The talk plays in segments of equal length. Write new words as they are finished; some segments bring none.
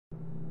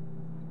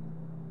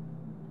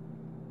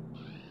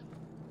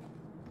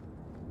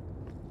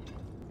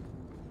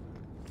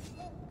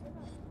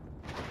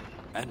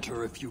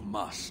Enter if you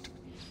must.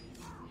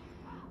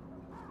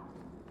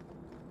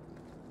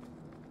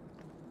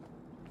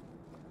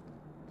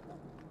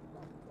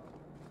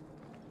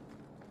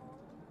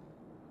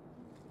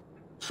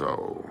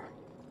 So,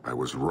 I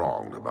was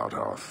wrong about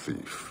our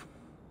thief.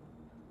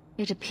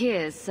 It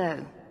appears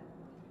so.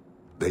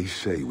 They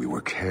say we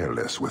were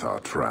careless with our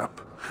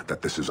trap,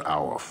 that this is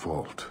our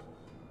fault.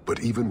 But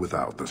even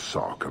without the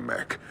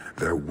Sarcomech,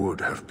 there would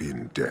have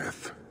been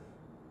death.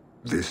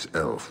 This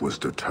elf was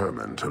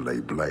determined to lay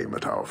blame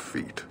at our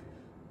feet.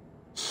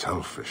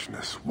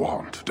 Selfishness,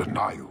 want,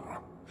 denial.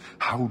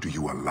 How do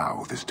you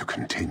allow this to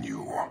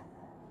continue?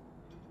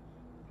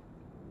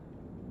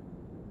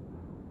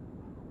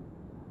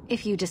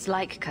 If you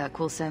dislike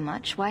Kirkwall so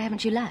much, why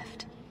haven't you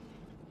left?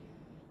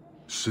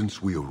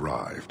 Since we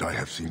arrived, I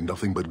have seen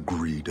nothing but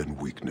greed and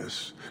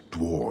weakness.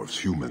 Dwarves,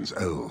 humans,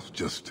 elves,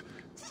 just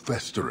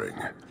festering.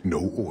 No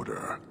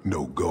order,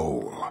 no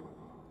goal.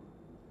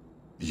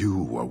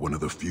 You are one of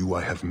the few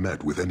I have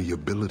met with any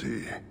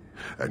ability.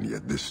 And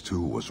yet this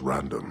too was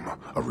random,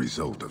 a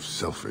result of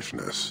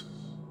selfishness.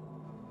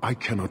 I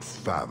cannot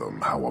fathom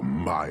how a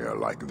mire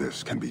like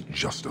this can be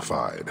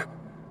justified.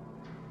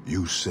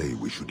 You say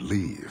we should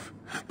leave,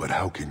 but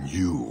how can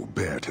you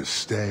bear to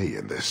stay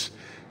in this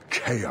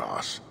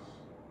chaos?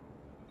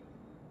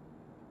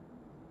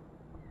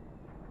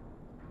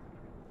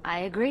 I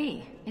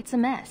agree. It's a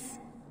mess.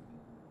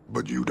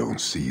 But you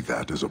don't see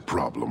that as a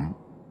problem?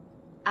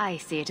 I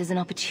see it as an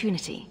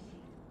opportunity,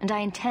 and I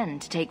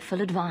intend to take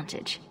full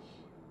advantage.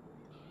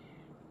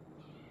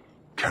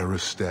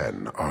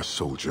 Karasten are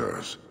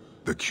soldiers.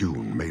 The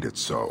Qun made it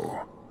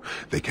so.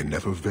 They can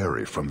never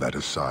vary from that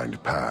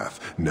assigned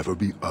path, never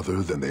be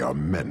other than they are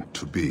meant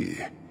to be.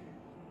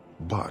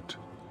 But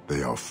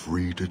they are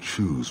free to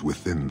choose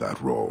within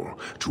that role,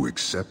 to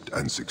accept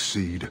and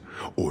succeed,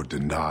 or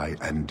deny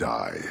and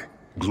die.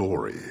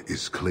 Glory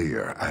is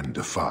clear and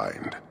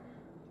defined.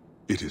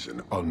 It is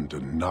an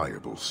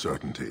undeniable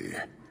certainty.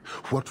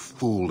 What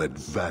full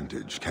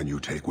advantage can you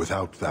take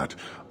without that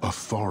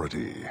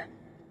authority?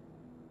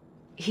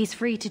 He's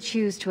free to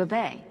choose to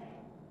obey.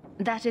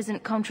 That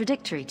isn't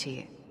contradictory to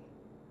you.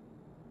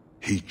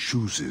 He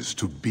chooses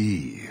to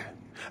be,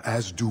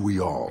 as do we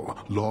all,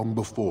 long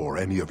before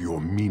any of your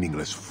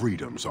meaningless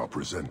freedoms are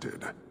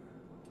presented.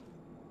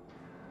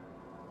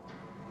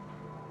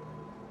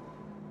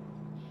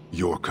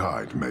 Your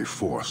kind may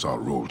force our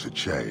role to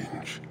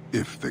change,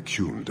 if the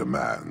Qun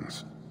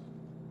demands.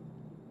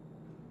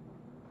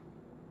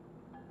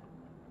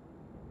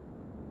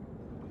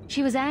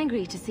 She was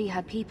angry to see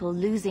her people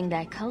losing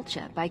their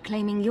culture by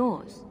claiming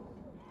yours.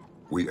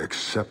 We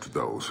accept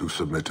those who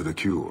submit to the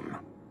Qun.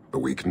 The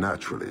weak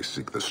naturally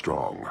seek the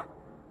strong.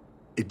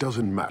 It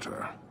doesn't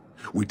matter.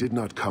 We did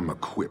not come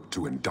equipped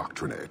to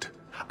indoctrinate.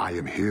 I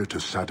am here to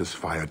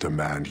satisfy a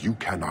demand you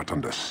cannot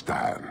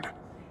understand.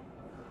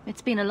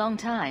 It's been a long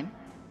time.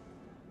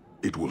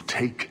 It will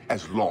take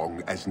as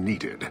long as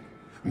needed.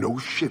 No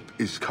ship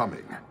is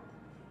coming.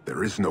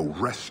 There is no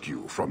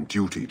rescue from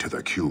duty to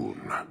the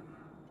Qun.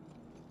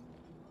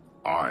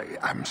 I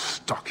am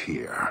stuck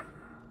here.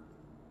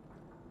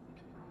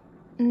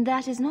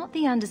 That is not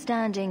the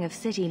understanding of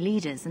city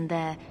leaders and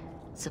their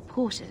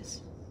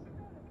supporters.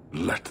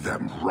 Let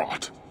them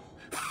rot.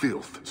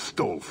 Filth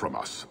stole from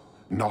us.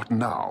 Not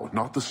now,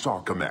 not the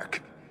Sarcomech.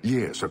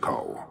 Years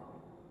ago.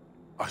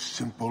 A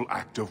simple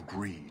act of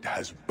greed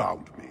has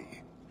bound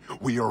me.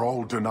 We are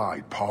all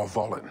denied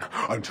Parvolin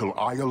until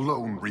I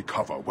alone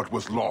recover what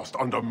was lost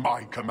under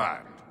my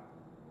command.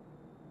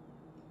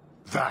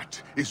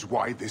 That is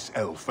why this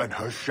elf and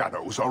her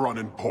shadows are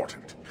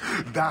unimportant.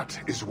 That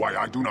is why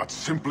I do not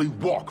simply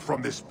walk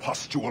from this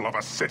pustule of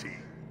a city.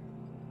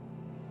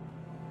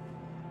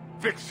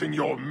 Fixing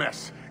your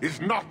mess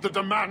is not the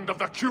demand of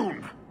the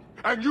Qun,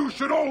 and you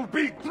should all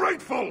be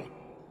grateful!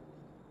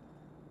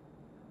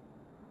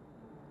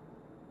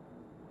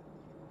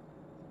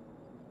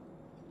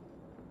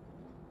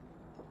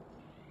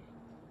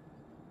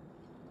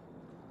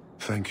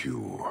 Thank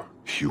you,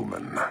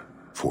 human,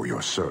 for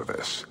your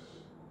service.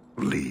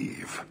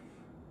 Leave.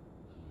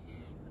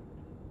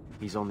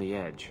 He's on the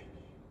edge.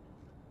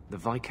 The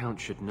Viscount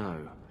should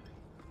know.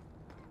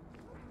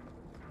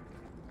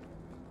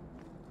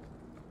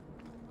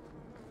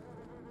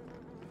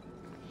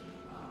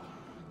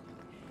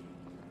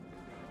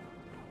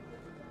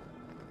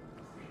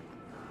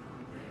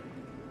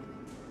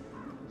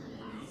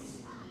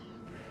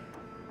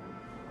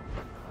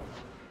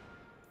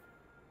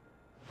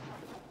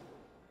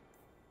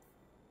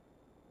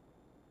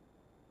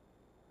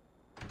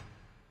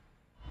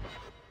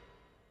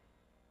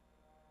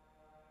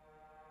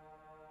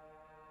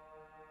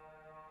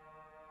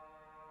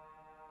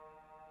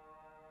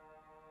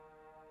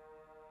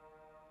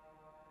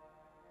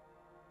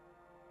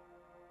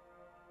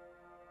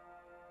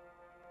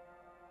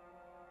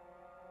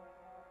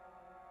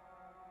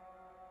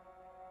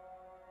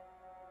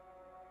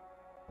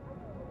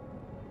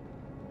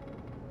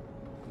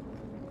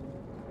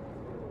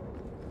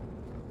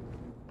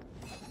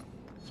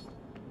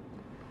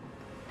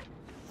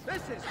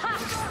 This is...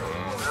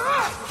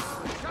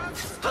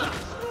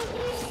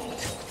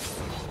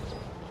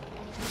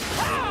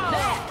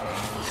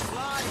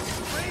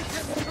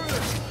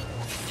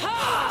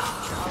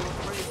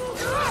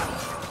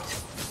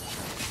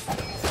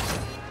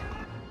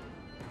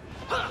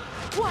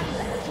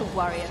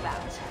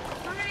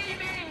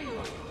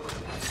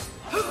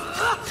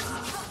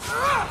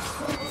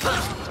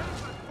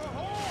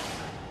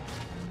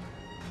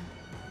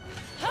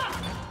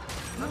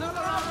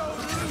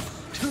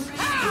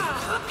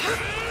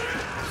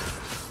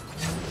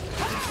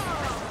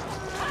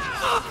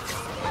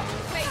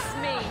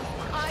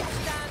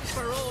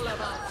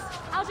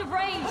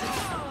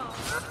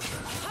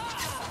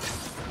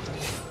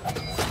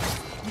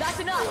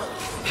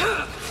 enough!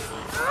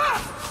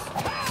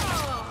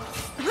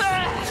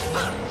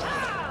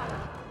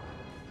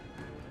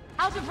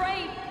 Out of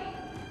range!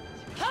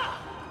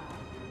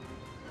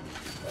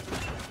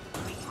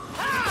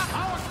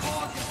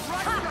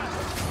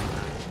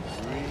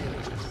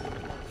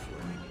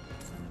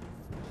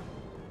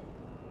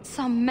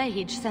 Some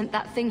mage sent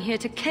that thing here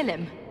to kill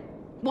him.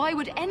 Why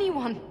would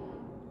anyone...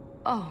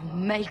 Oh,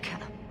 Maker.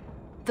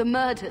 The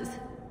murders.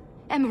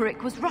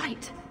 Emmerich was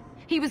right.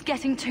 He was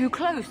getting too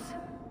close.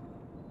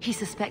 He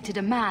suspected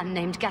a man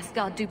named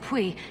Gascard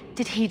Dupuis.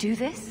 Did he do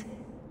this?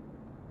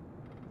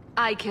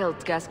 I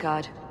killed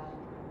Gascard.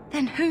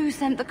 Then who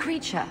sent the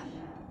creature?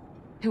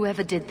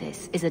 Whoever did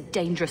this is a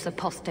dangerous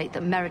apostate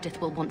that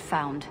Meredith will want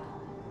found.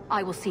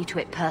 I will see to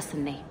it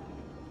personally.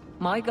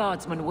 My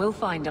guardsman will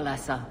find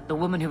Alessa, the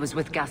woman who was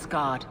with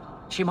Gascard.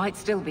 She might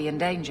still be in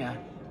danger.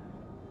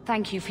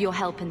 Thank you for your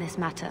help in this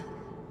matter.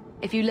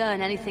 If you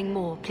learn anything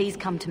more, please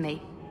come to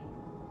me.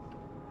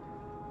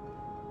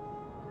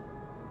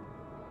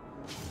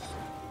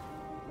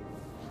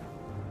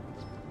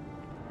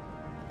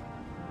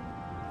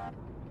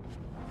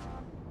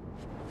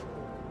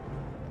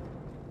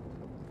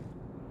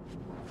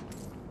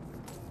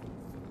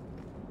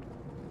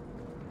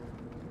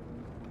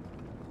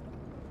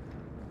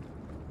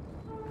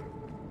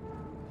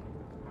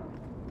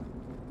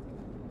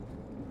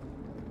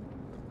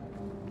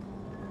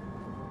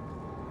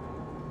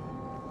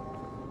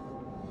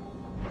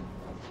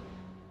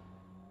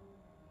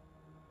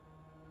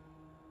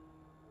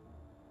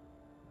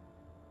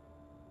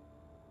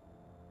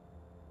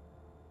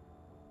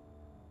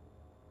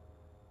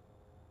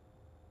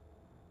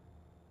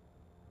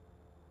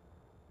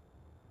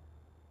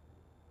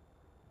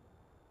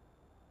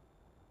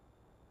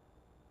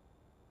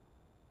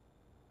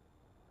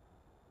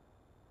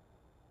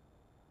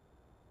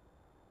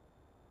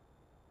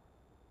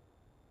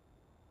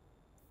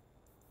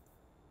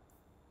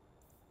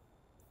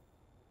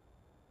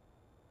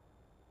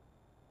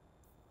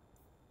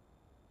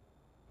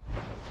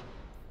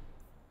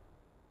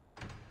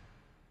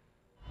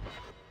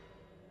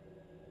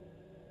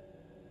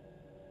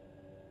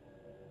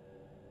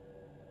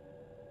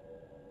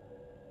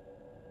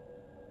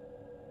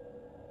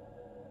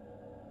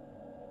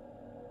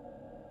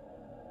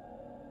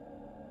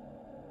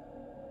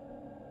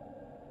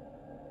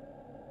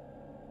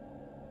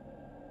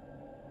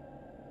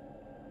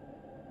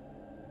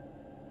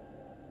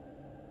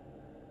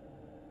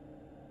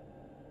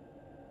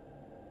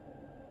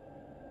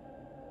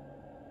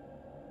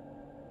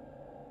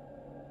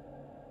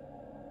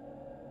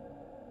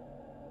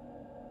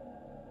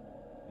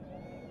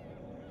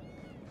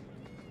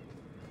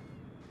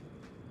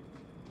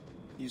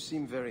 You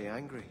seem very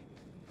angry.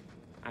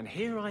 And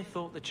here I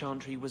thought the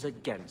Chantry was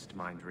against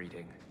mind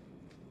reading.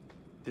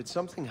 Did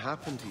something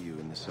happen to you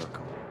in the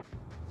Circle?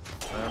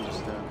 I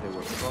understand there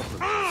were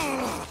problems.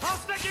 I'll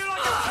stick you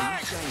like a pig! Are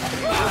you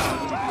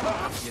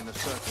saying in the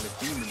Circle of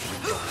Demons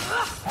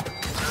involved?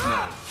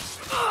 No.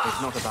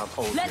 It's not about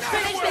old... Let's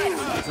finish this!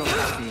 It's not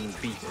about being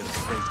beaten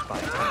and raped by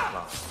a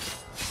Templar.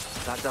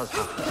 That does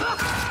happen.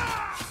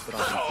 But I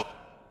think...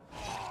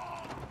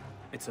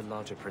 It's a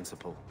larger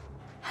principle.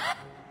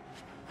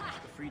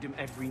 The freedom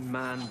every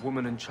man,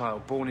 woman and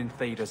child born in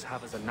Thedas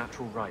have as a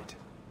natural right.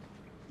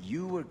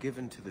 You were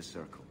given to the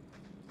Circle.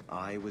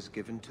 I was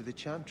given to the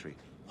Chantry.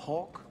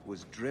 Hawke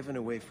was driven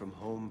away from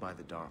home by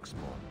the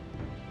Darkspawn.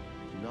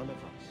 None of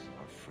us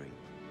are free.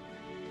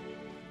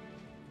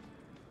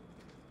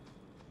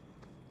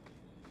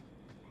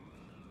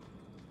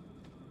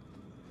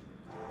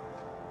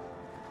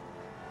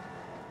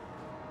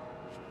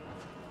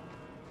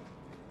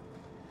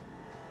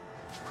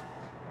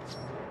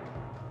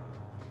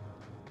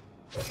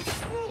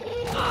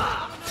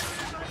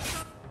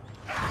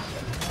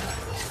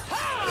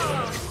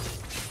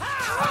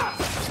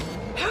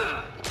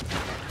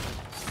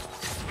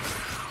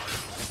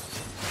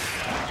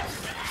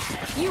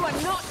 You are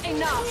not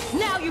enough!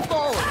 Now you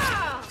fall!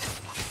 I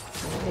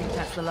think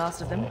that's the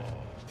last of them.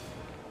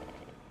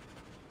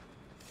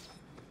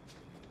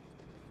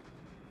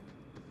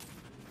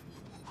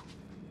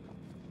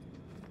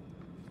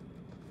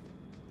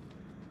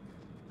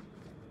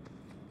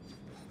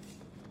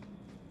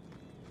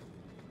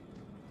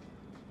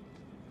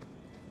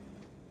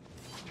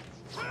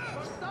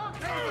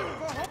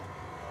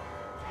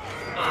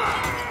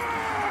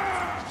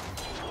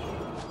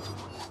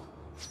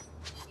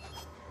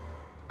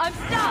 I'm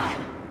stuck!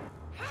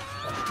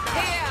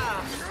 Here!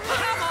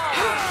 Come on!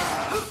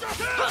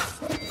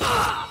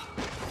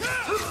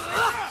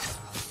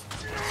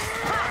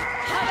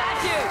 How about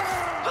you?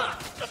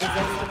 It's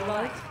only the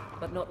light,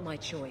 but not my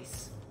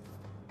choice.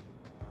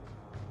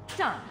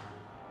 Done.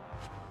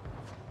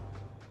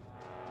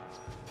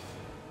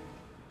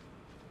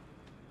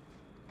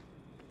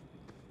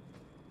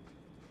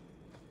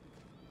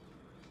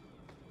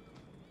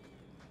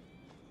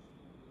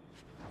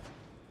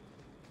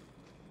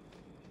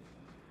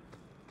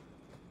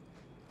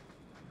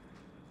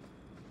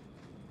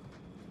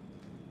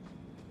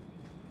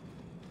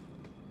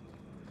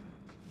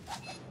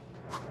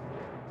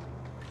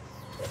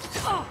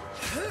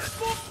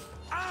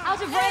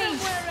 Out of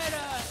range!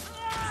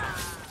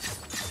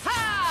 Ha!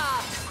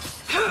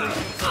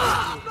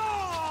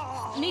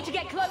 Need to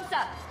get closer!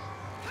 I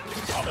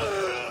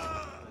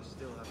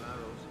still have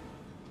arrows.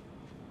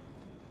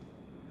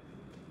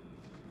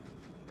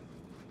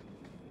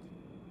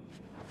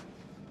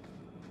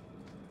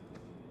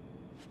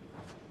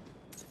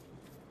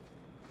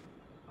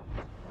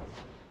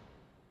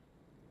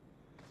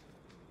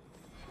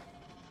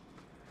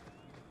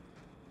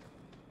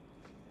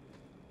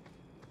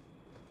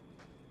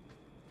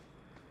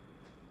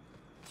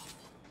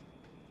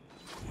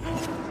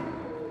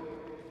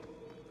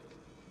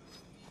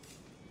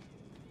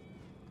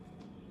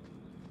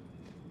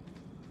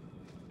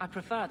 I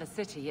prefer the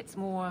city. It's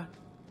more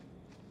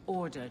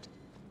ordered.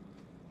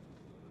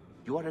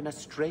 You are in a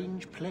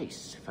strange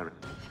place for...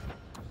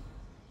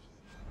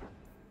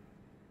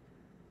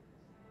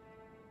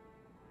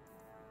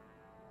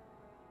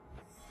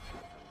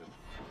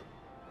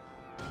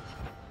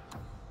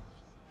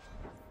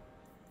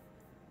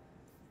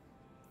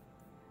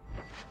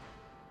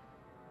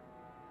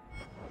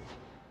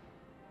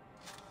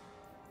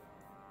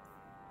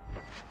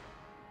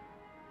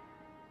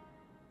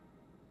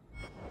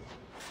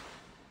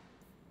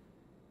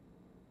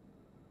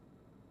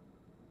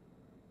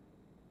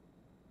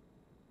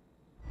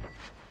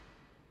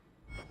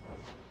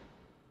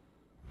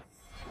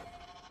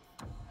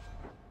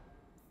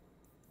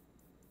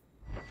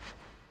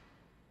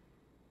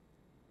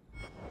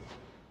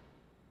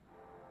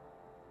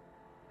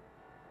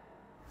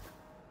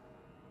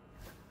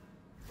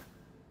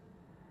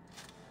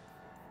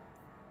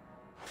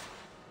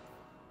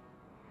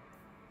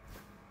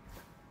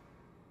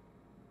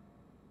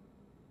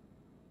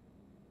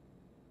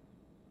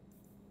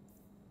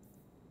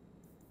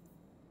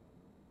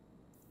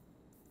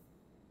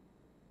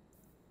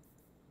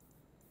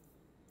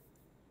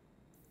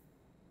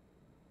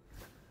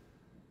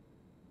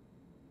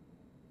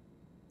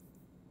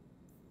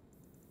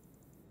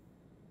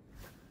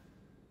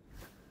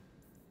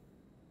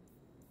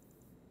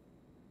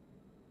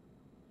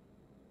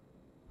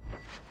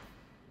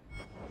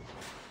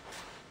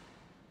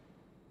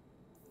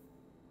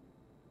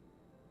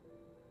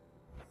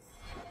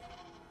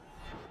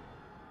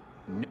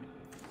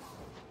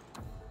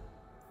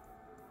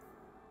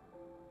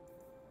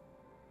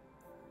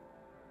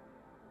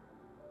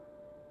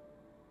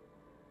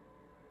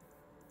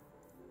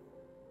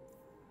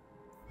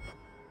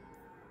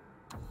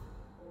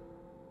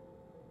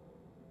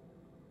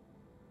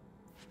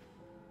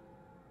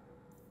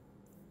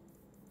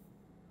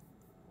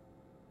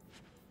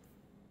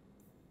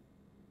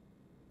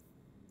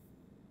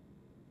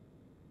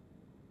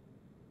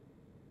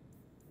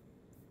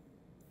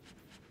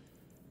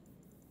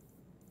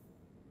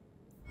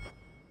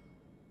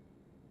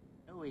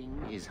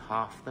 Knowing is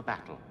half the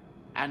battle,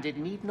 and it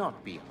need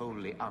not be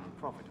wholly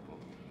unprofitable.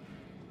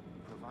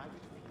 Provided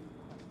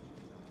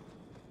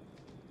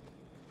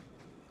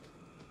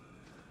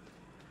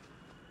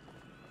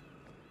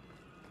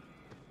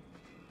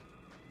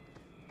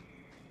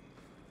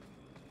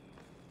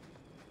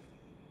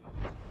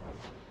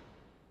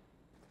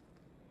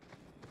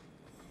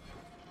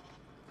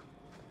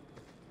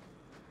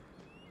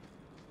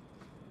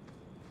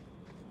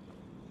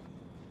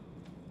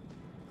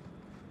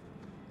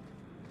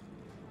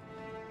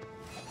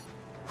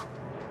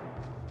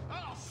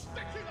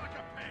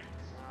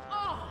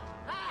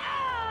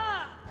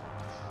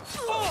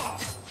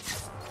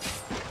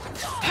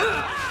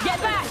Get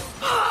back!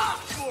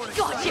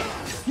 Gotcha!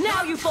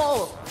 Now you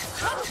fall!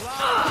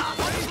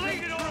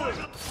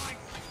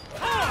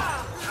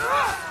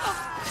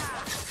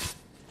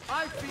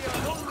 I feel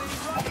only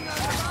running out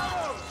of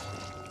arrows!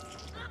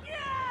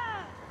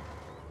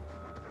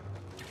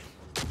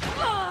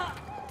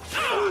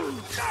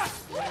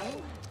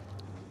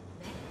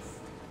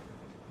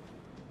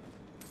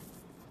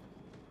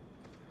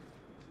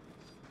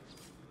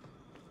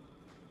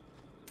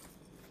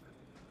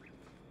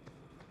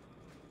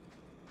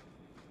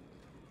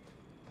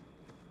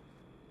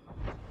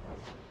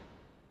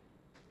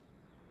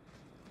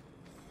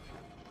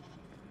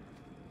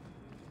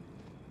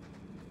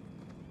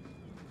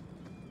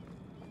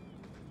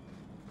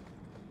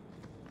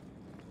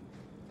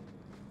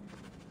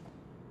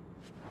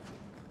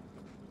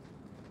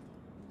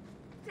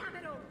 Damn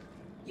it all!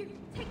 You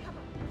take cover!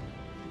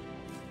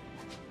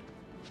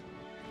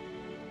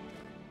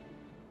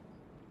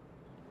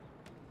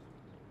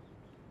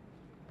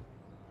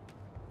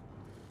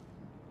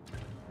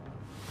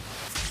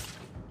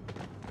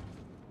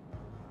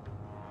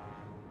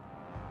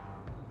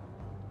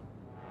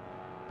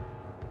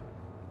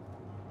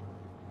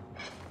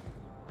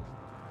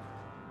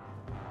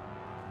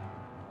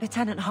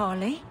 Lieutenant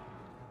Harley?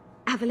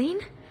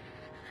 Aveline?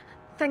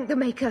 Thank the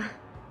Maker.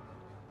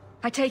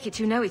 I take it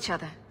you know each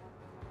other.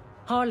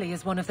 Harley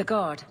is one of the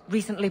Guard,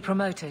 recently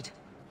promoted.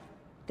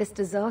 This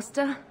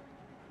disaster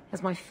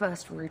is my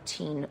first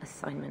routine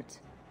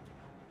assignment.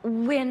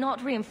 We're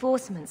not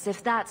reinforcements,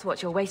 if that's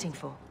what you're waiting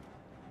for.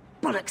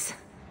 Bollocks!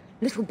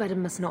 Little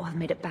Bedham must not have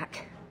made it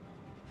back.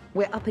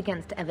 We're up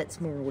against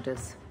Evert's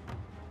Marauders.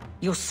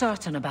 You're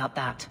certain about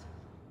that?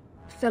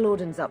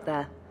 Felorden's up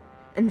there,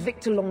 and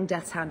Victor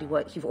Longdeath's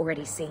handiwork you've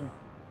already seen.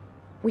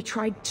 We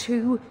tried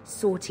 2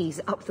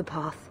 sorties up the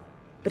path,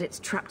 but it's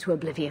trapped to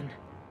oblivion.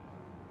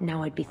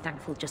 Now I'd be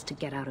thankful just to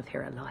get out of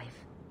here alive.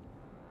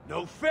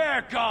 No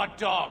fair, guard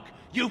dog!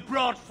 You've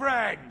brought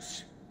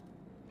friends!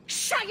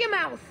 Shut your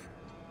mouth!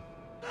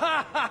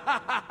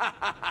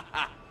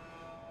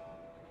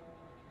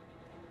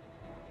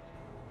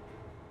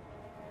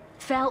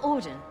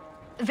 Felorden?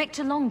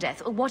 Victor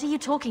Longdeath? What are you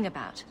talking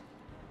about?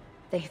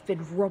 They've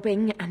been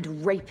robbing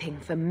and raping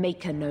for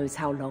Maker knows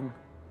how long.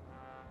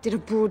 Did a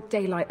broad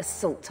daylight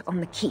assault on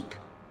the Keep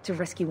to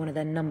rescue one of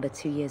their number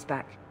 2 years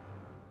back.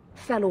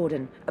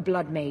 Felorden, a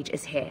blood mage,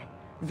 is here.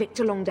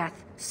 Victor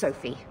Longdeath,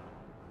 Sophie.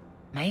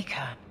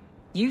 Maker,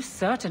 you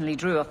certainly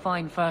drew a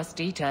fine first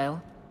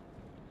detail.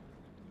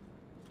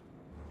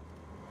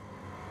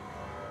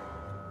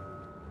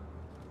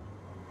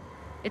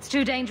 It's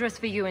too dangerous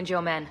for you and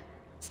your men.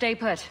 Stay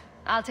put.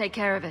 I'll take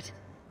care of it.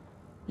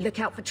 Look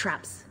out for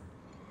traps.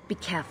 Be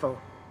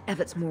careful.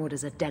 Evert's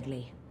Marauders are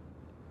deadly.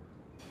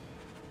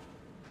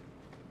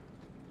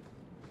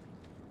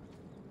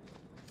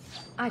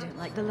 I don't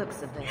like the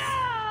looks of this.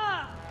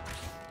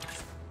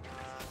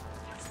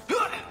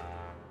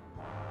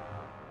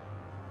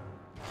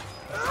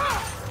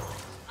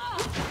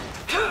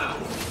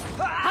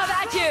 How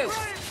about you?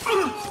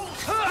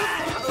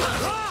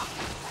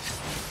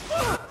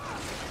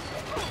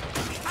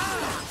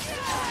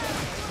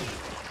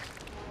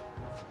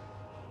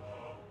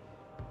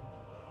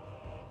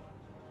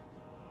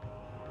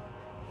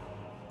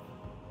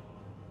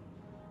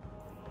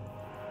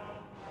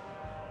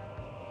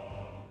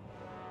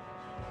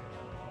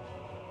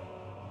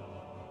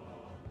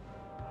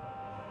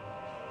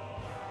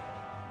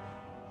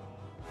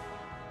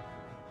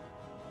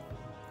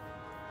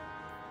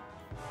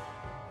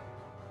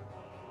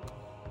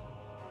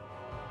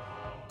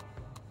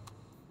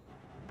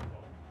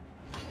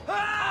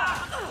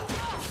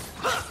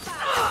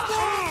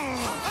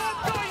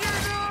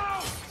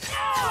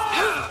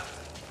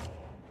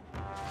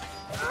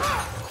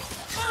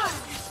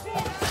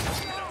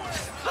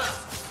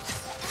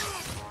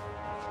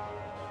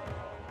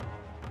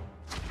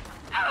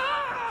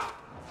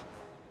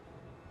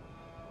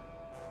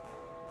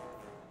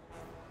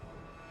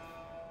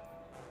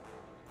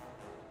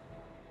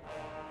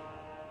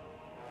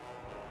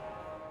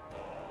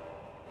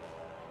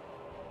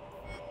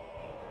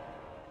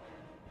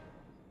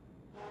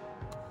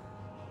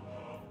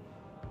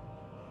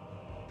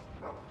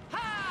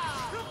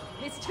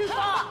 It's too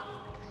far!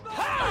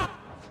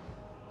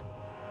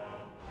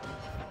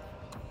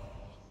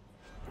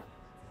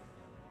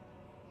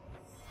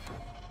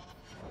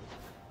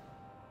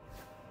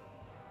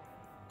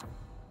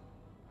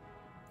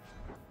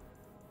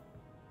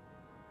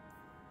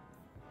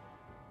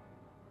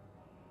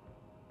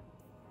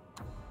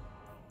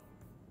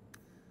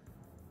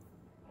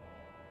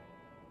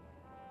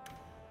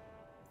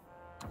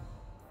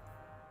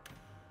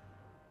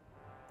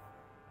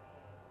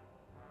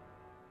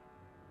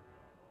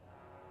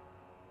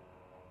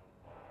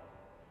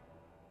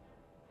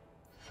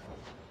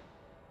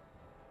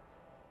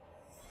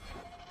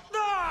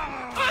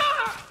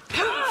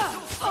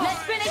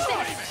 Let's finish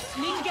this!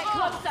 Need to get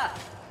closer!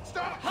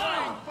 Stop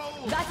hiding,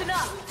 fool! That's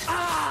enough!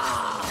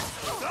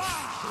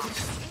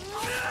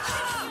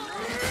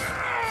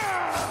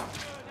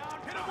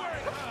 Hit him where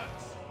it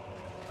hurts!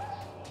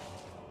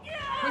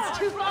 It's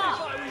too far!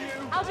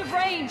 Out of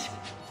range!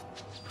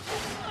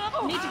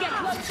 Need to get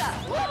closer!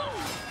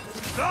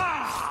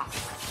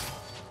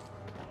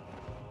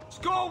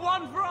 Score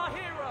 1 for our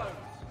heroes!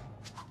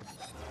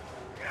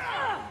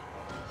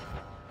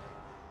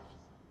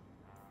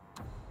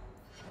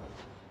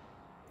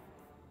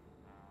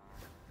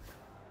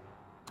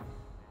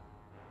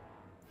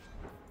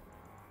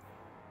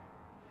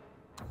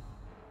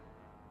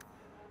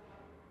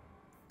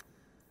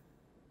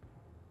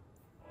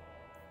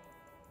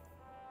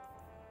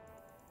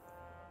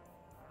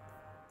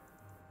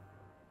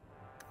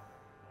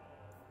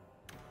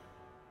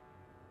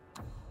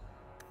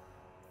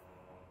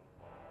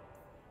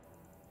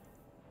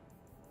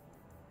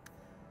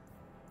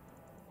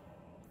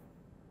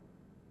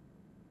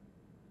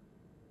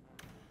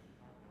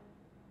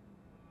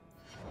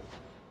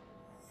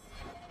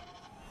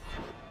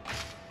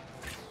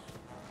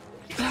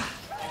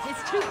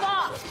 It's too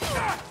far!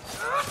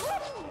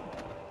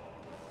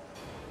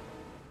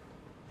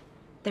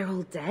 They're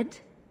all dead?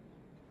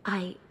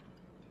 I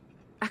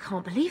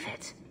can't believe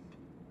it.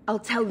 I'll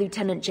tell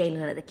Lieutenant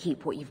Jalen at the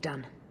Keep what you've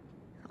done.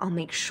 I'll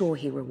make sure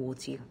he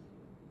rewards you.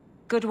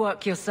 Good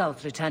work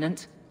yourself,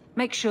 Lieutenant.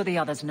 Make sure the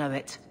others know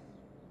it.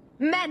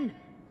 Men!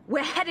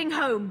 We're heading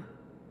home!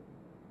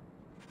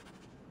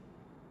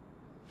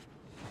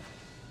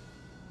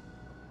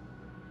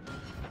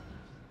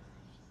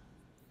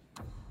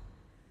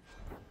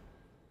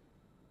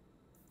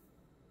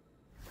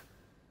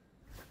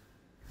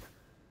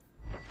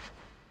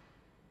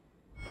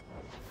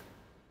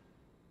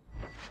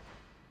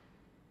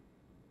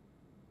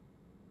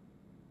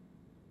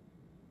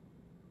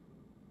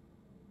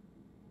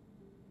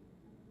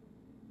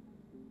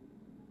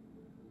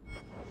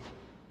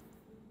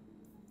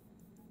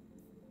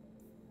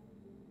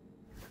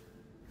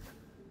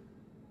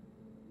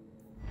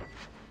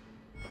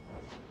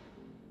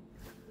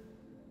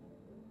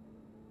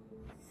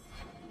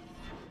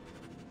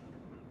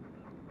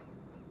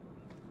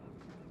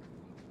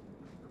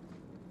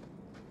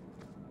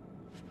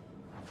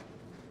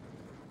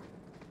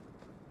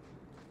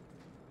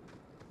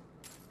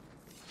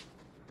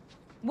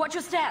 Watch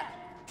your step.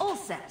 All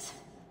set.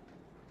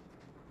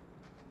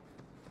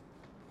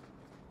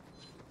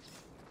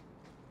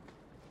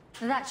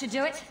 That should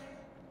do it.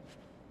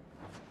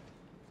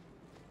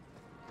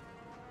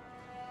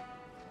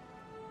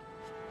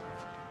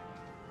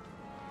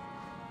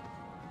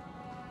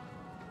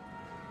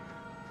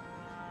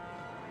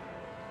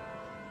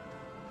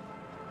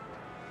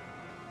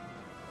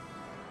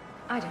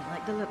 I don't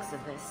like the looks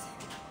of this.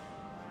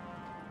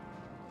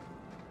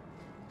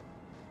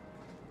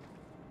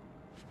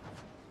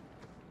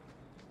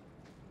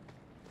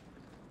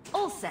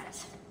 All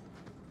set.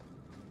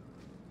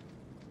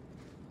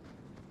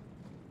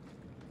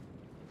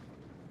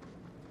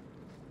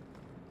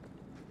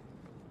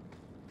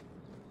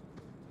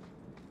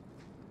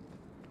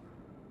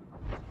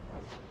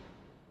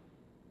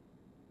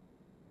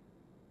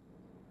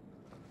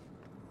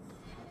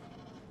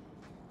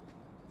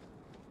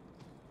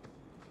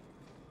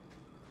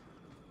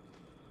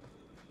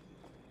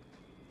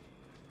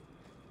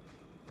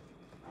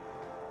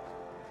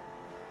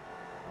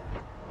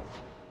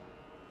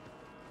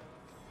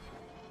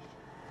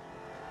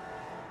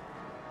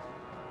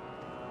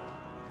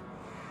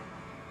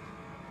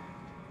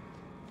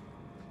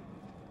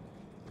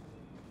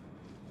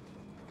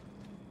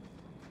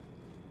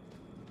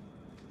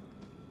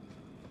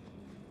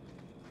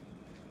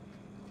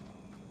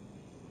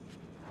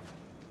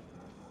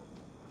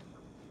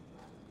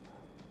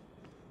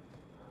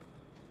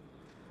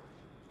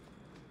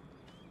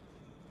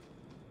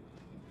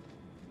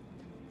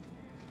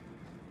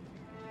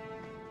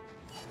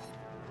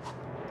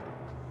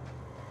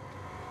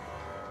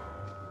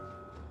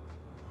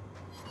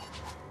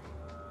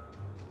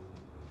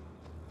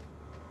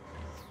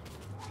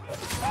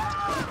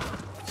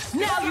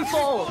 Now you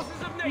fall!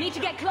 You need to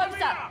get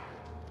closer!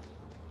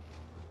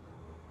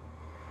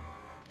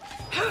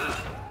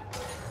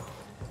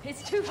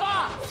 It's too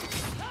far!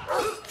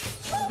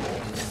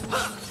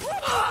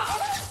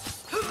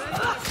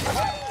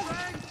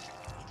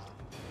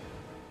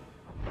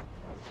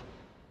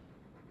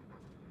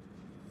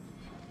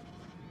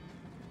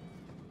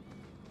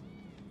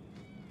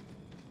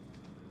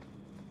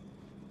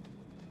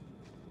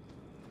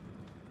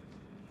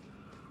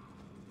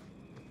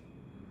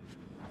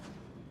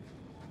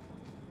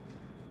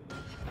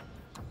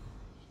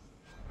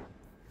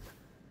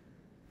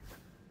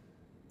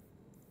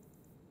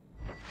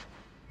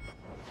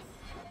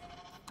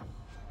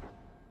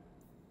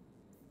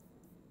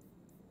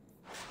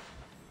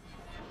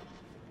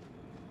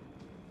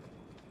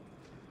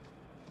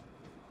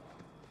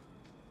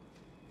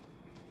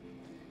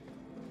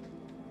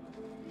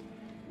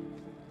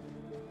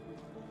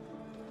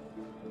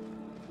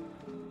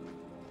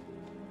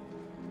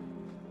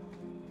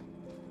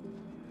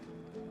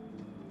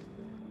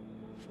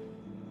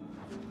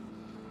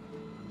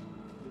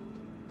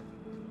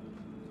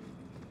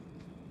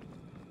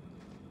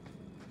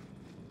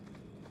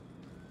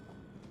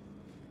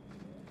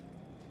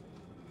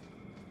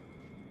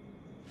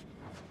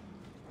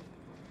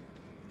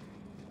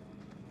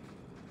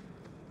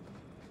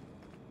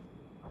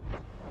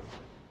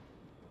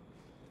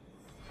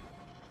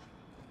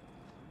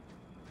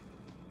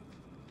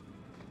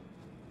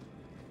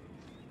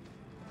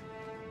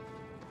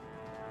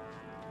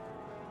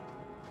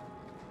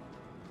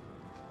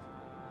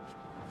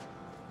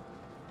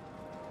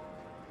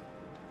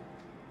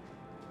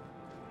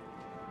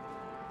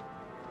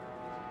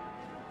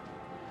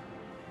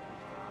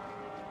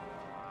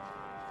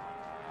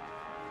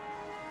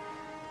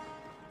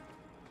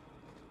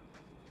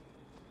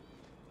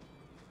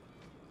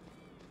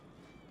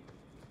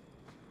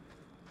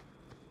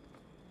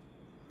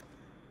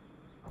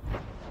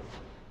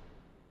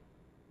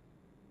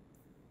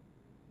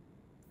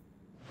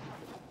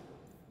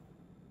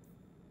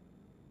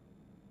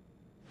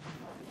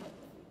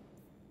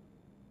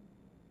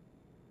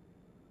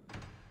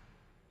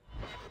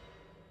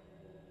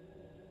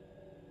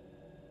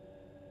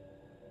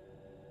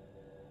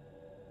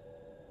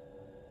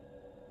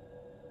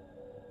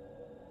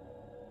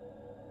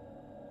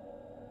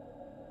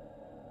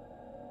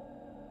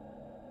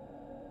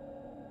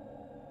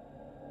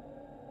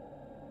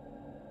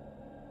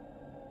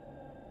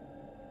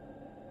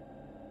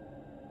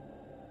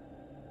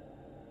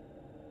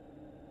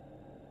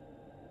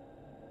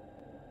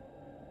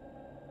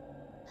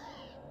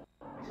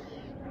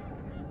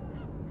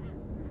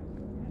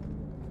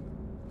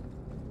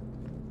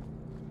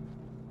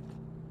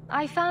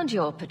 I found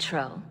your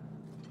patrol.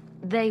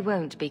 They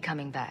won't be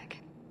coming back.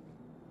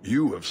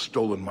 You have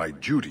stolen my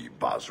duty,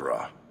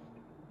 Basra.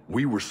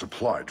 We were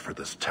supplied for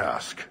this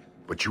task,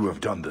 but you have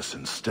done this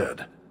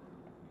instead.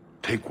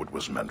 Take what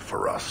was meant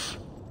for us.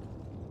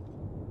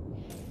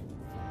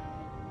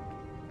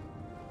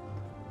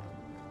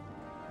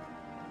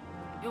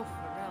 You're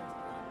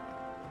Pharrell's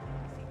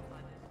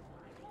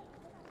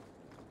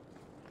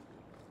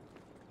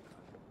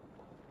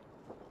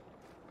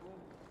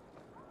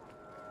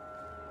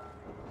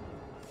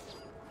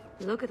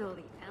Look at all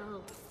the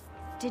elves.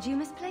 Did you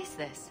misplace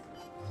this?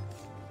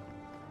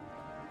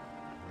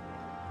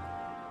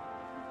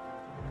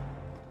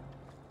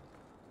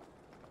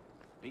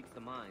 Beats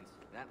the mines,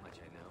 that much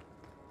I know.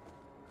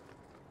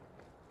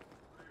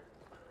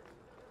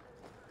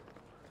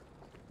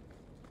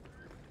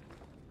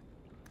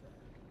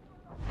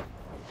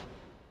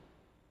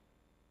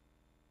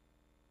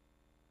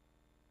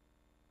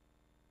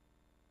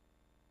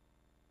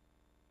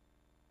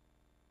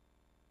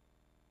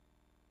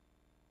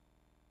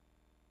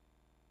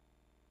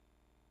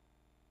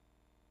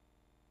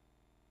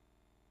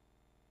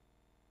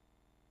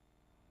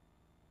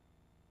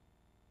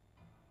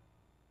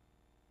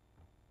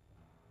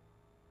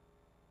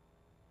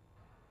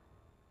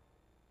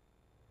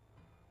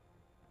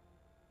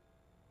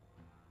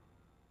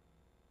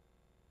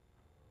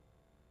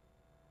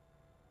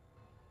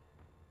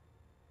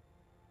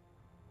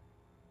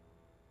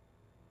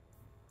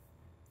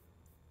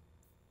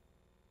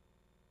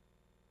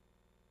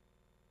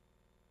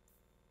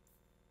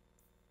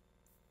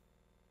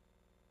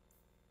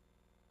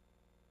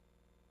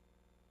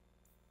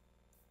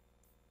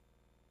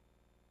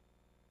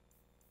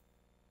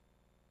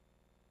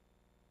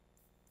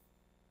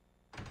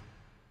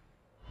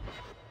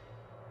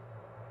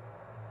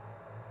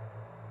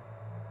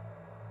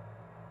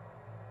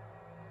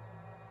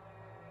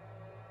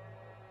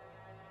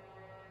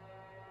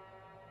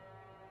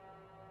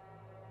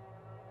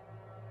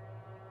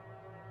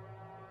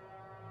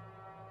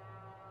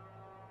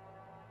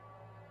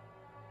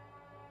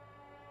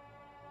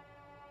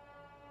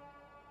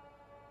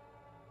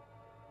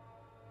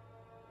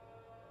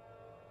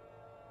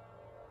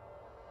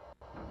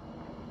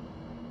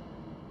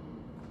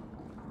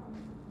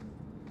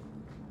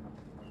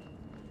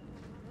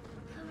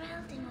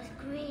 Ferelden was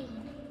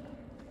green,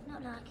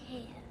 not like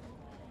here.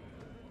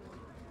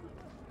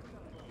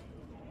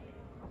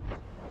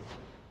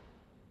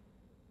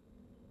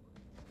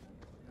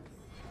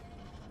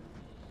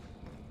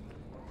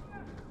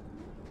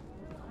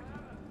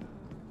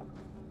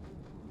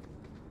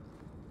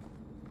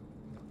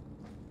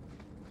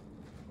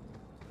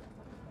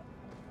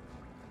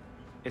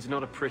 It's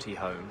not a pretty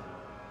home,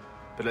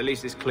 but at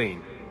least it's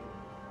clean.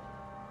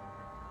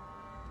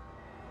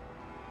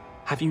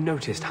 Have you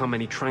noticed how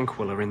many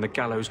Tranquil are in the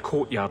gallows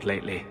courtyard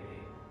lately?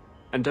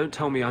 And don't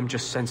tell me I'm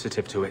just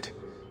sensitive to it.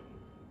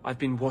 I've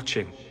been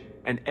watching,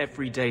 and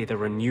every day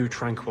there are new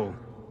Tranquil,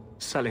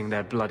 selling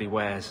their bloody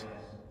wares.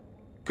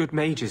 Good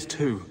mages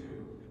too.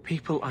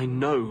 People I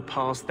know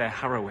pass their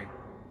harrowing.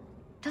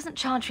 Doesn't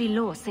Chantry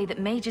law say that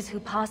mages who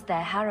pass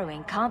their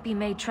harrowing can't be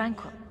made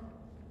tranquil?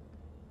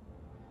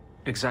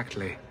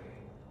 Exactly.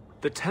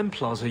 The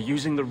Templars are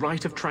using the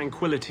Rite of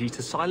Tranquility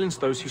to silence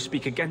those who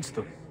speak against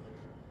them.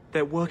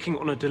 They're working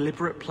on a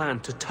deliberate plan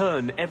to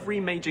turn every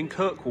mage in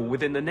Kirkwall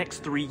within the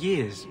next 3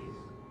 years.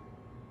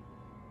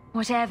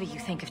 Whatever you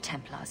think of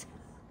Templars,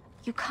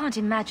 you can't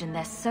imagine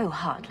they're so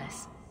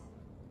heartless.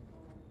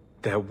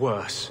 They're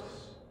worse.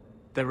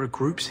 There are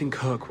groups in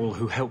Kirkwall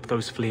who help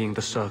those fleeing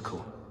the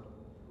Circle.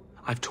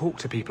 I've talked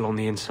to people on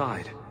the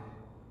inside.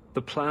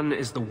 The plan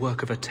is the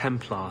work of a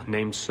Templar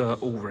named Sir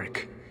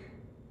Ulrich.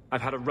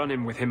 I've had a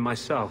run-in with him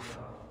myself.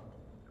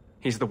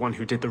 He's the one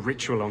who did the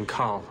ritual on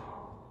Karl.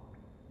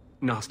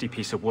 Nasty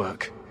piece of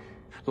work.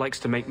 Likes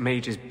to make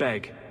mages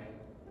beg.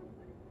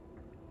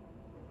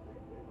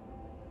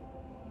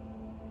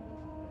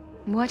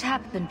 What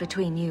happened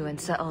between you and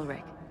Sir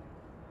Ulrich?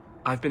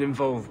 I've been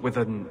involved with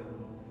an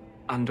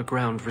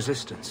underground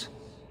resistance.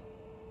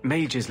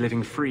 Mages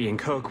living free in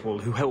Kirkwall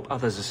who help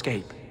others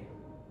escape.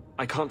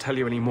 I can't tell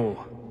you any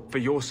more, for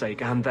your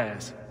sake and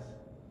theirs.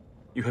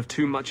 You have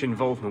too much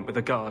involvement with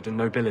the Guard and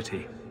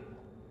nobility.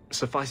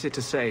 Suffice it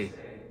to say,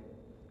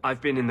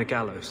 I've been in the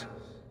gallows.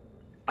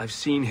 I've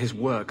seen his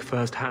work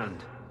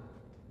firsthand.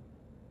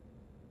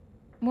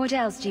 What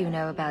else do you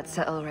know about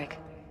Sir Ulrich?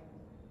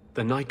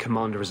 The Knight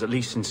Commander is at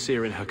least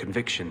sincere in her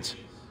convictions.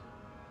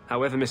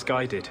 However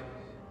misguided,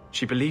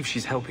 she believes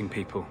she's helping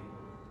people.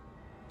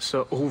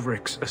 Sir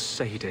Ulrich's a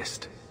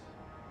sadist.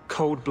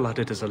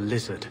 Cold-blooded as a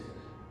lizard.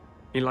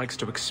 He likes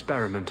to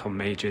experiment on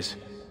mages.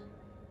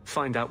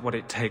 Find out what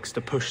it takes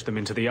to push them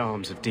into the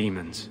arms of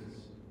demons.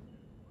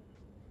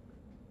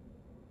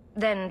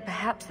 Then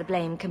perhaps the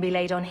blame can be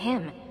laid on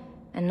him,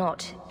 and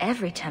not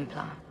every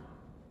Templar.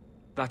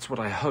 That's what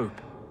I hope.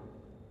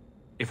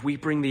 If we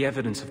bring the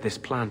evidence of this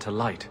plan to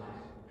light,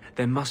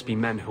 there must be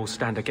men who'll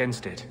stand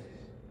against it.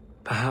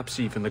 Perhaps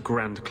even the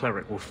Grand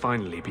Cleric will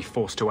finally be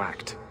forced to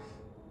act.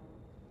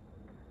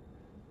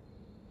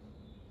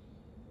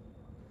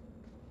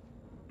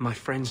 My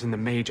friends in the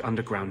Mage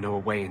Underground know a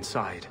way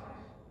inside.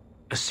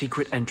 A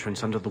secret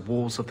entrance under the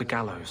walls of the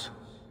gallows.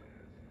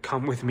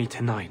 Come with me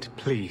tonight,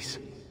 please.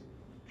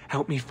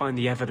 Help me find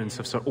the evidence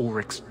of Sir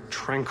Ulrich's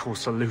tranquil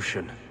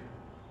solution.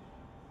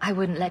 I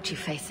wouldn't let you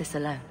face this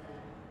alone.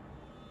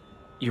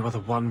 You are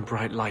the one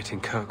bright light in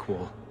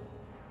Kirkwall.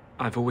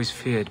 I've always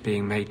feared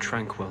being made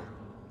tranquil.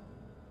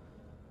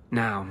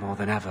 Now, more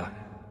than ever,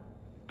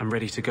 I'm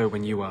ready to go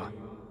when you are.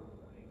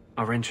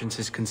 Our entrance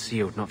is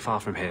concealed not far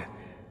from here.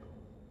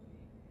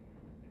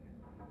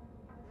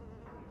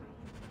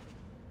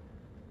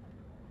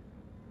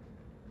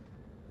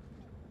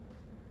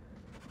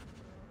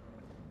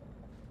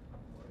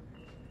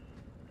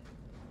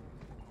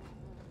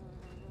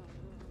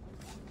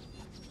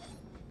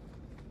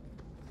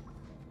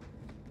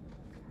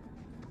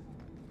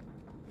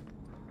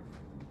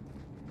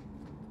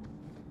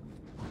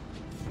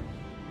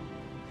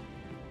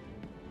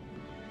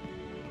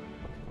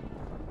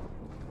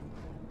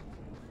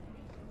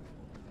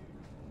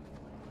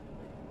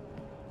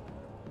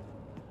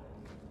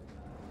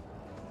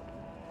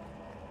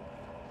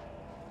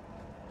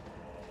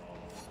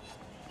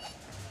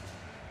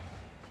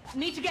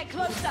 Need to get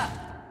closer!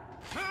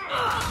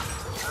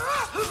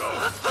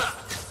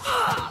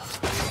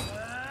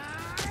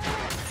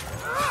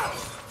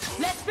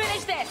 Let's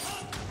finish this!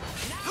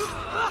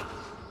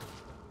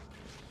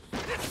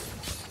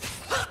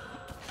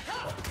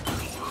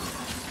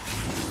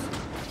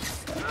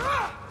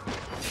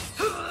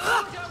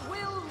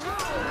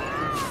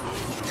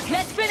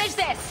 Let's finish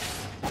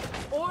this!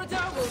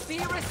 Order will be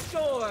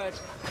restored!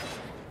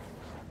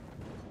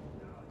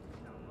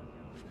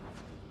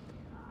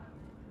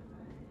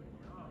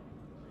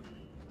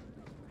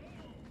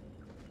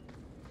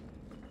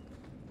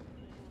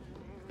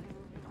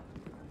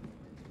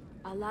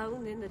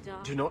 Alone in the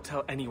dark? Do not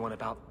tell anyone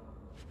about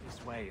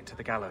this way into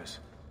the gallows.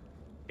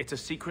 It's a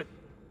secret.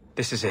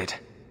 This is it.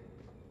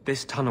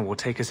 This tunnel will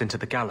take us into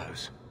the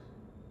gallows.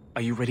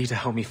 Are you ready to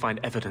help me find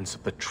evidence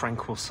of the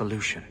tranquil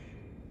solution?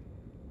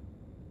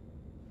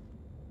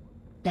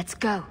 Let's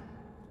go.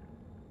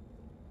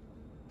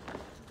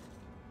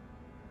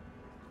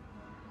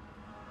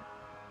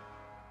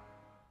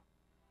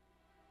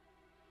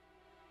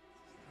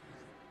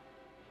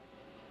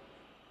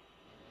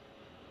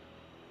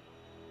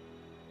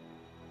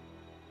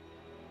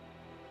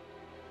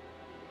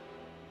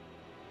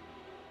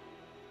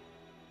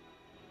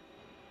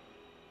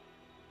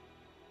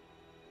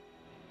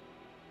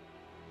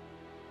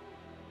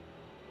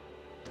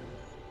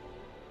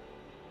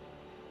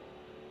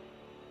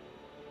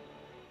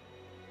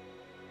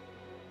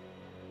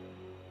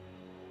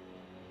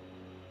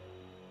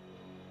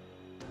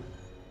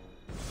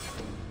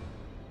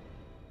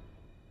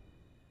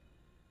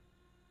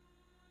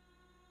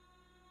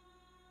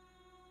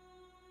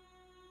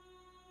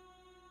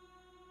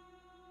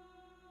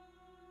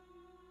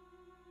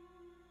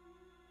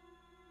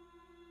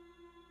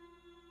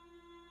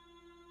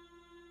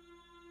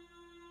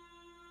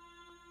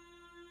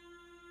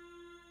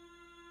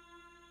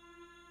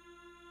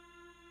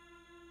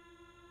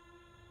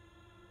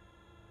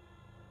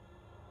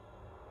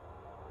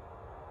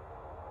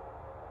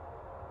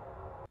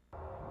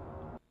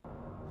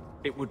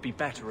 It would be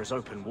better as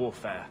open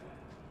warfare.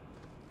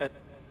 At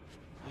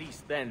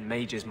least then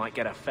mages might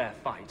get a fair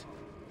fight.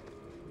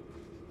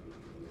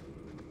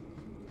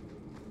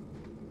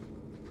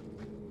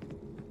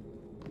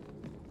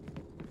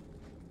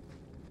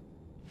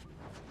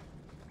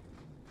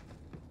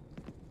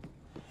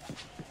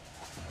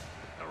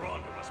 They're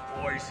on to us,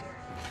 boys.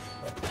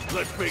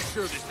 Let's make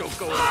sure this don't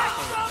go on.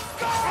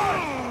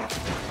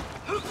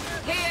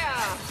 Here!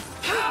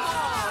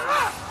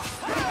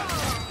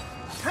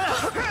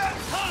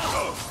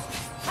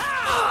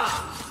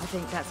 I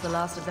think that's the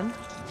last of them.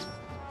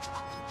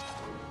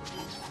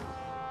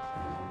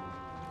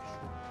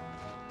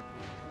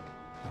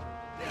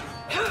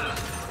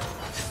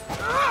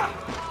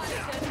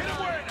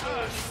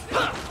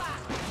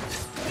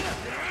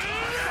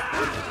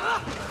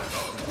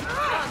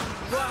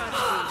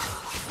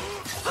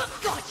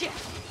 Gotcha!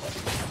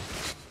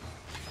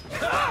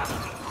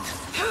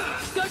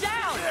 Go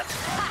down!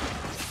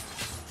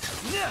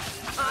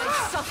 I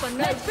suffer no.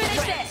 Let's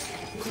finish this!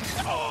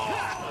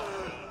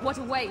 What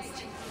a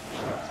waste.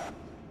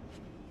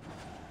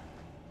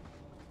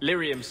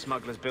 Lyrium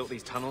smugglers built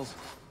these tunnels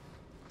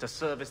to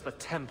service the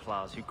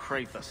Templars who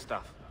crave the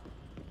stuff.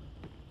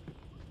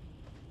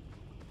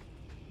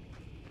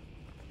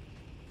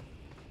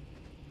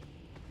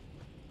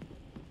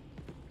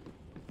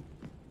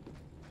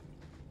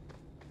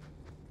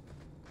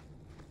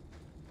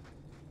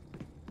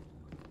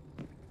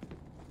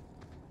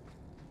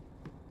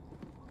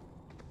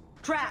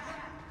 Trap!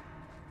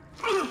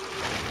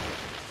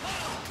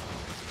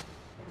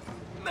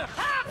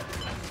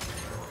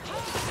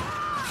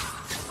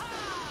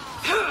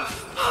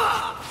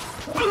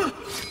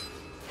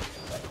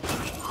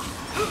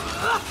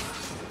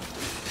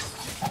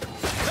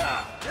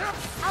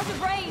 Out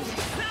of range!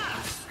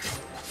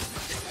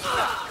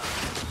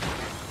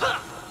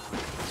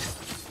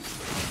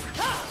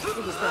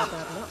 It was their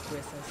bad luck,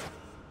 Rhys says.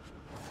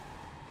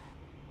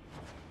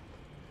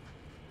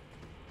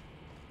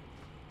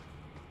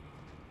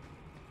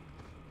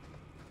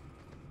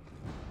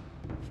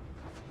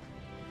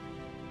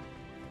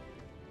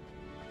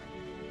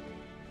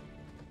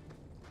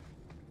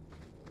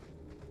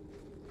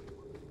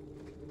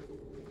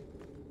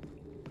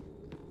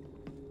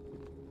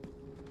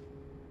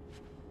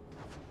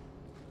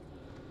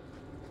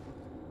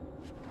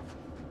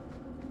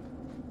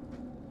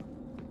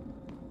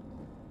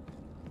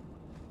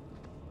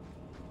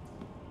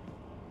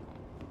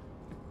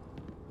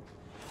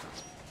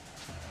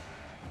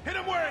 Hit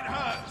him where it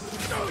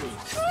hurts!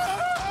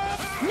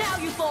 Now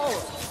you fall!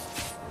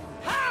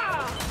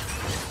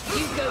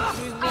 You go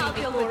through me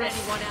before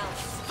anyone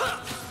else.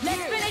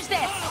 Let's finish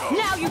this!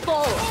 Now you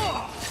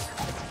fall!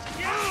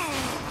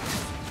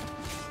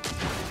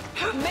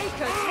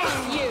 Maker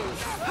take you!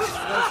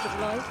 Waste of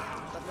life,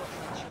 but not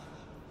much.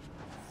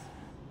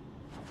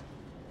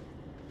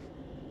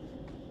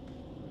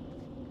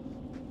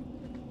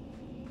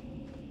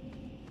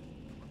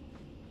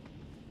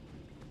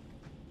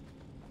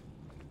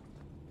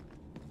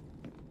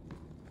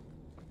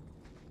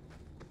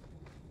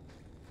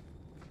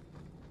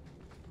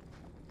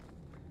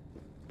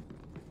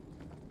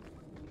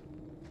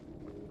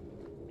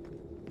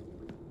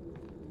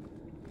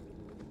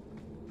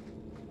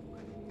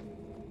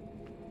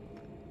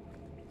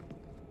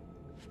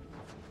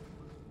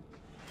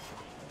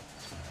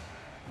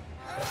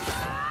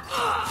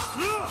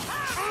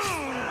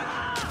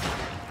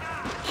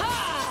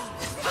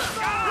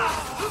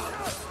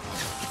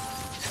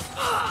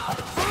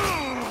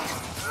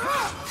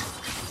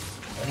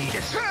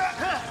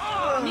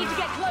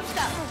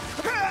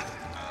 closer!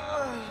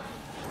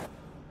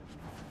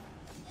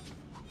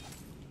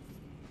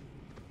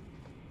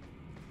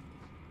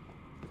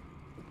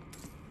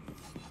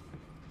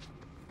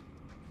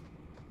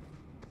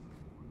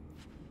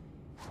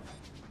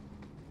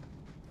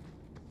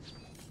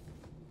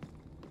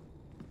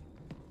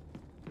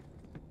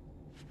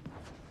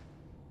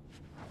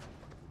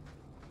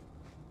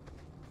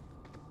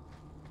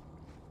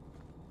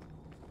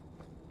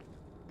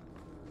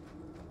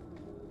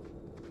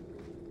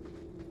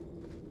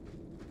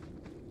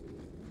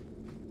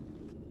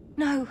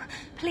 No,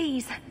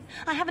 please.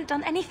 I haven't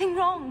done anything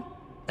wrong.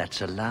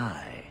 That's a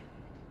lie.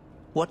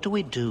 What do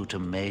we do to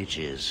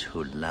mages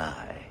who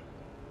lie?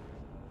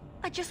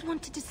 I just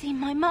wanted to see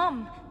my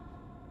mum.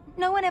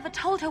 No one ever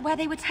told her where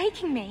they were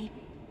taking me.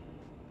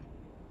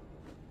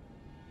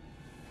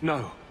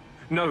 No.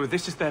 No,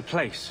 this is their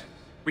place.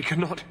 We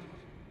cannot...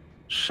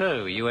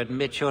 So, you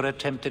admit your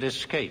attempted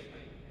escape?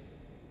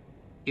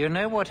 You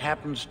know what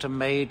happens to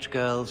mage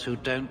girls who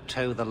don't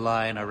toe the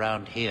line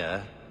around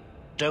here,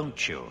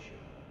 don't you?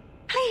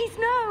 Please,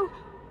 no!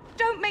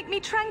 Don't make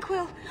me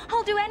tranquil.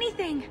 I'll do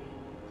anything.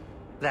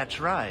 That's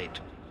right.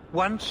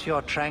 Once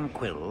you're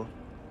tranquil,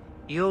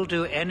 you'll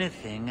do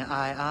anything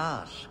I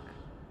ask.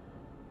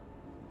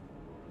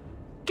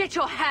 Get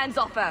your hands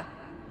off her!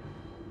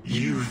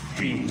 You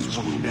fiends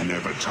will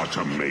never touch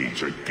a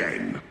mage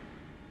again.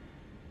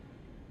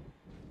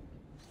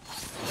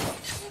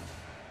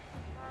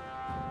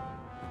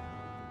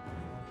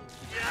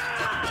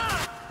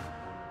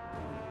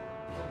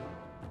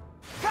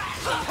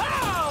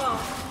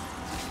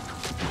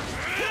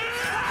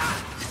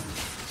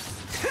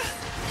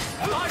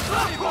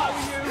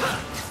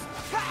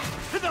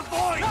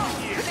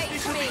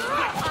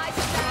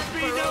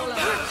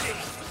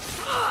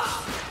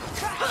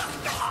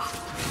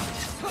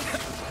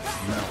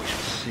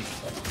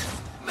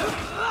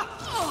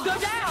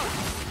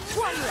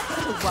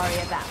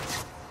 Worry about.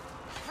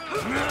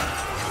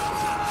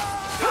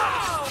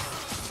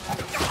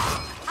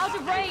 Out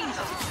of range!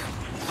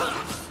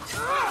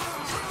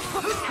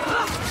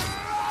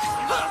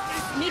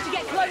 Need to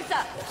get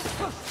closer!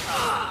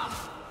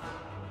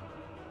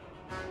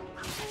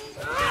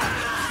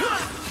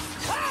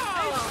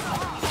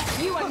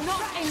 You are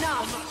not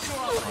enough!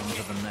 On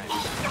to the next.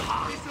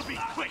 This'll be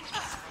quick!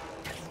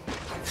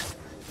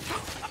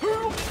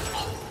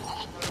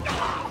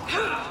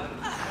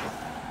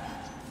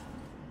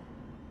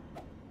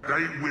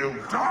 They will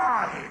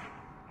die!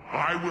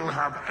 I will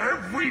have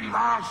every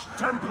last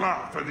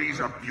Templar for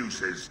these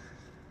abuses!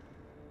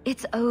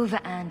 It's over,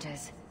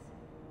 Anders.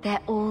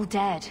 They're all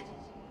dead.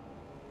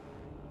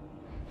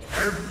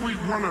 Every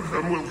one of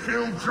them will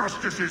feel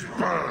justice's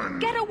burn!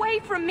 Get away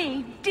from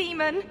me,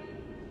 demon!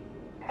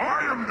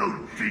 I am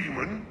no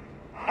demon!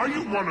 Are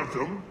you one of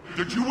them,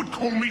 that you would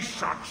call me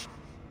such?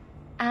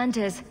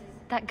 Anders,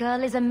 that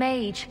girl is a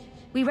mage.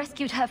 We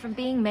rescued her from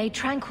being made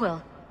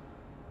tranquil.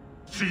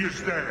 She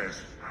is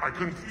theirs. I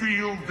can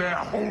feel their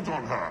hold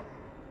on her.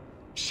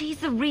 She's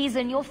the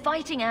reason you're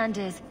fighting,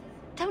 Anders.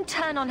 Don't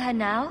turn on her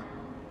now.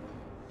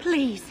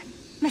 Please,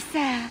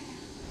 Messer.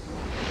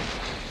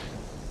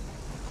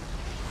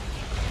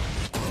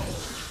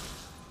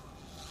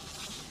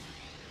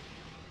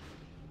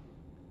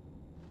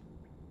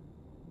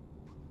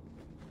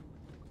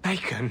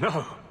 Baker,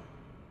 no.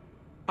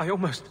 I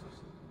almost...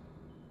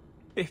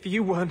 If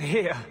you weren't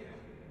here...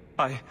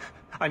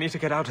 I need to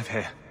get out of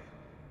here.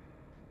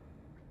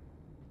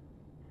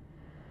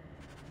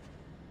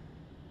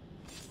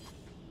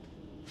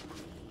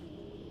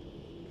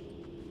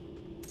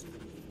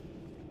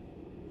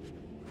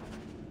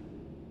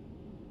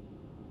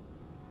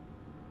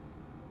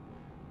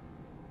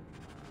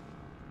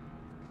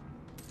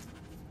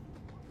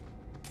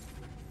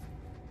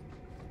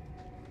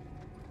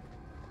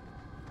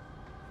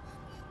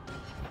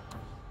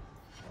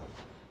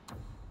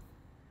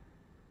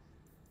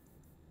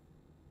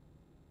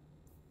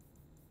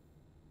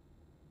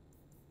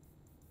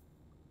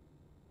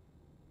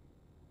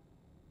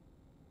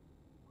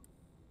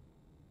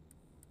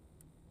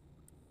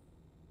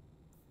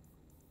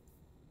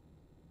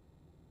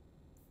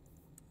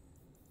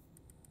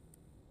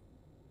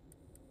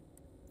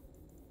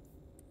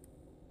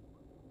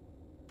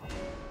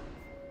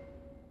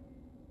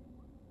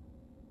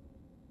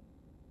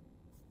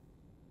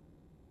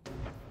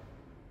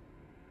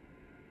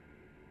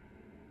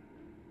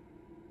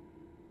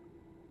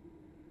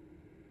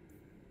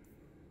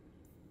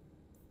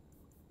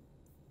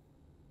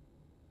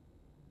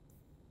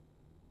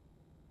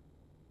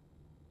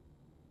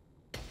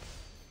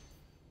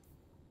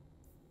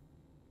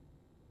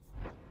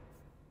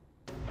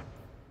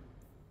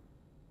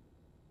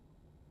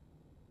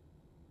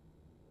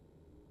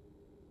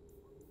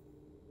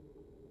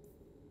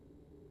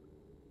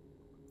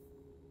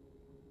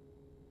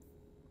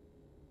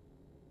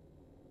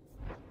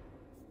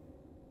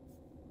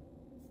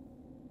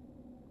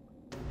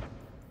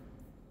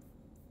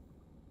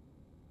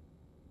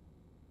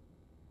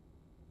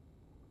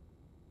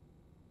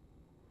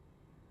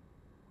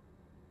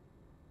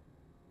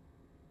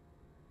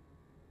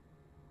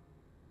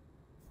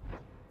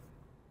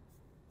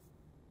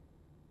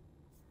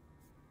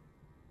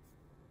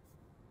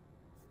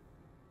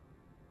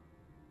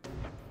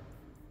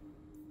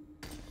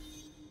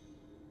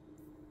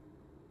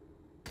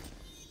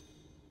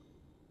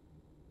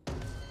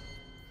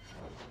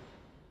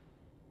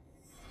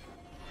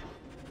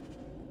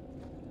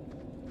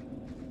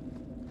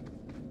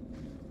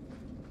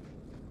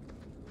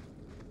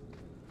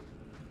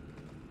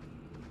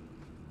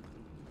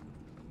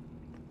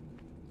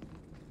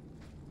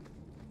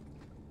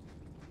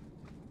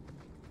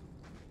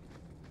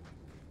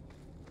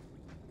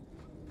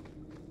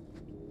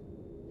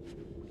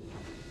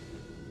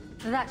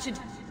 That should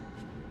do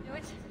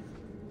it.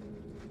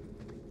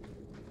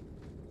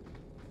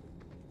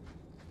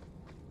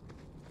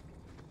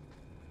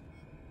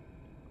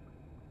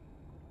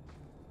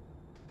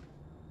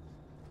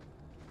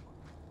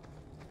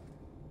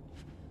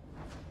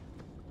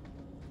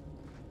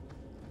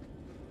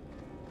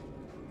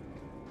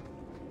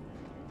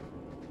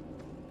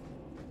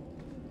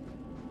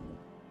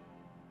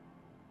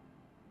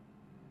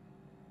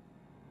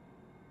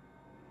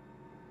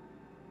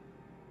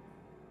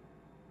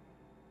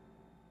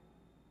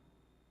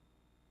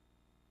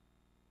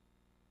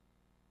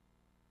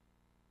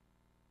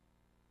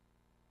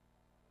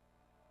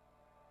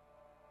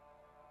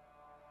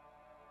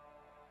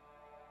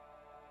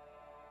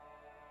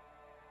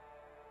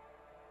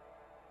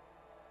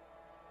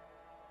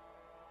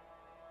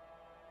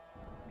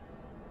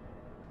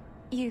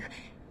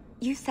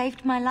 You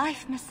saved my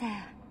life,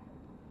 Maser.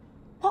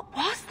 What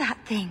was that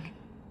thing?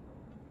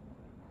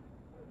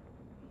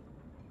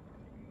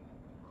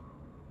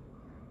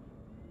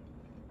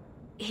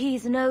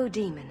 He's no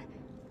demon.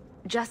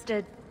 Just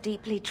a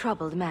deeply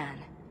troubled man.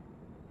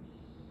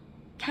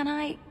 Can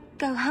I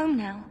go home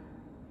now?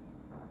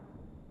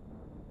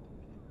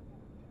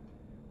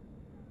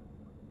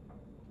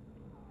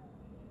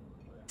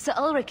 Sir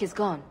Ulrich is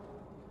gone.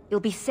 You'll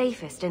be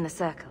safest in the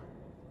circle.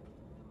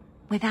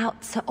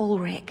 Without Sir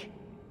Ulrich.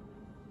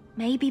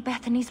 Maybe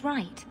Bethany's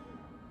right.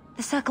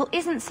 The circle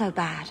isn't so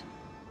bad.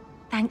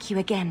 Thank you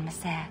again,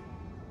 Maser.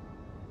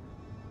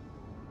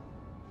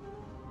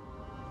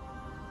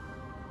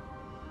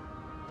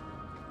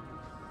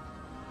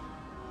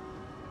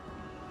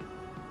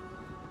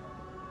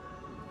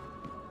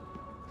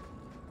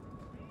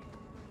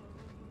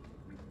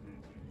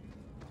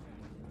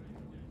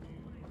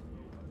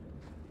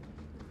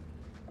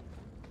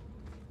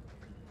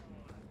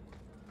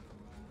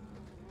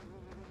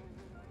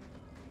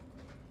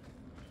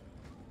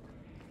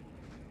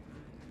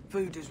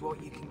 Food is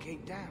what you can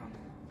keep down.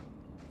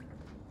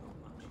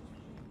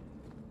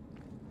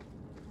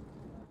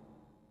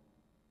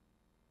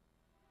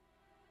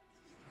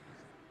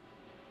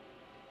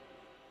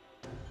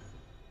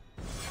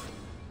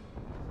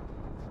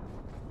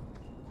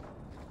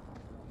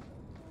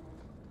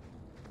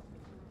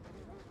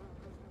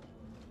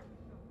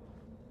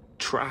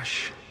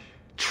 Trash.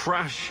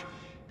 Trash.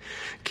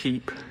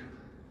 Keep.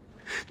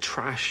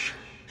 Trash.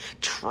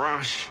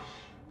 Trash.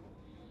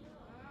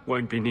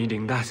 Won't be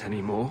needing that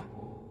anymore.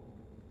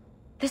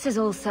 This is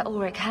all Sir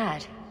Ulrich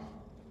had.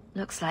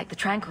 Looks like the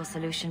Tranquil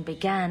solution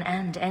began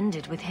and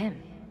ended with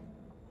him.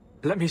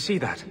 Let me see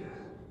that.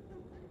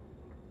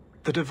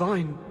 The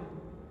Divine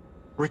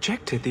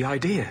rejected the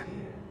idea.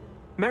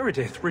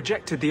 Meredith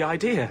rejected the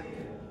idea.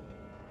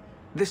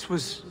 This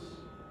was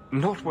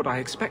not what I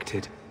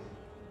expected.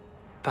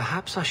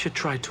 Perhaps I should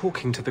try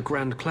talking to the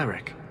Grand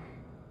Cleric.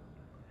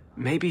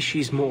 Maybe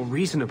she's more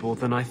reasonable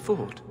than I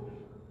thought.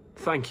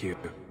 Thank you.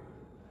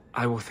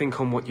 I will think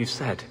on what you've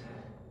said.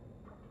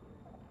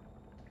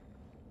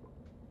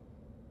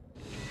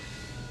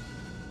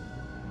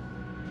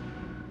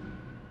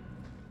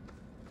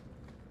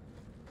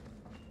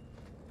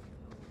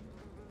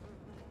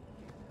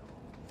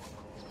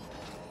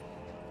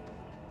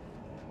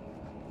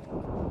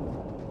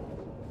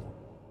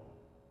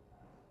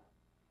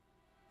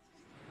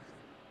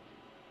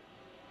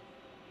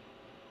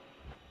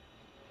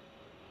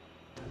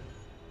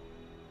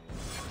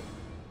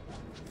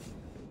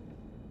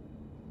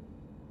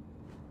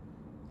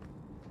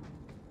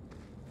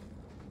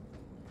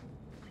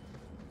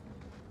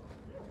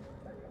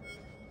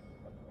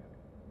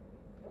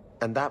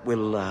 And that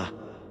will,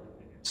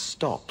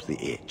 stop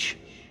the itch.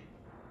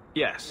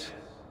 Yes.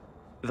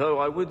 Though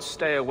I would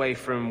stay away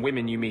from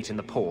women you meet in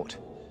the port.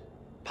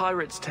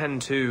 Pirates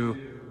tend to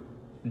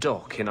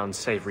dock in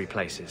unsavory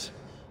places.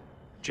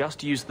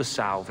 Just use the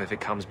salve if it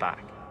comes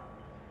back.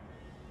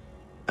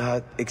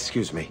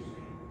 Excuse me.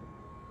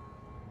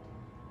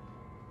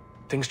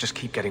 Things just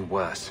keep getting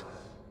worse.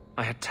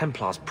 I had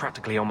Templars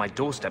practically on my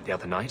doorstep the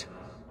other night.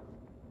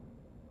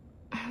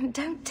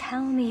 Don't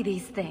tell me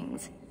these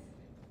things.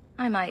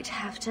 I might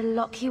have to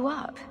lock you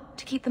up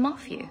to keep them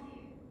off you.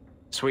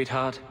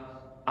 Sweetheart,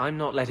 I'm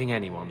not letting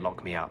anyone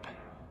lock me up.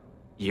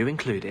 You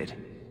included.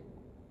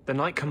 The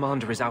Knight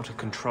Commander is out of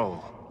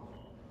control.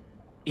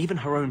 Even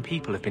her own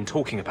people have been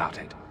talking about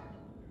it.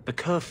 The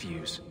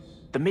curfews,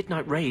 the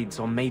midnight raids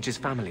on mages'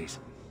 families.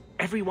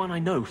 Everyone I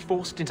know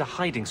forced into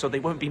hiding so they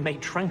won't be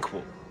made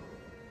tranquil.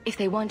 If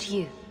they want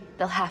you,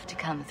 they'll have to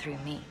come through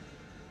me.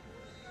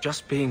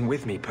 Just being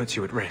with me puts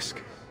you at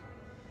risk.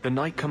 The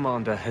Knight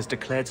Commander has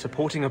declared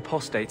supporting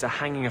apostates a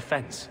hanging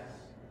offense.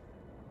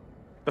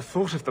 The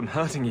thought of them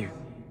hurting you.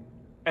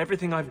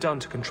 Everything I've done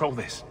to control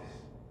this.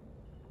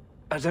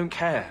 I don't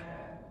care.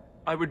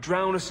 I would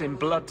drown us in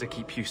blood to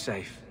keep you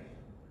safe.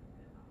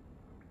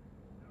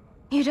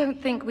 You don't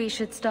think we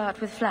should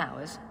start with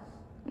flowers?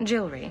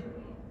 Jewelry?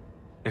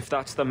 If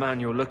that's the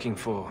man you're looking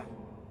for,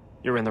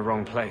 you're in the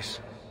wrong place.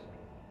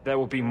 There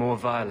will be more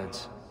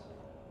violence.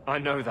 I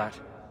know that.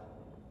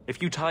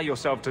 If you tie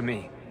yourself to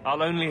me,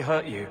 I'll only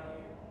hurt you.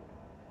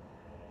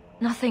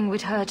 Nothing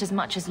would hurt as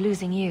much as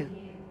losing you.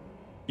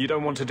 You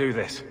don't want to do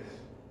this.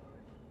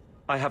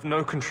 I have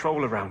no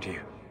control around you.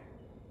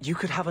 You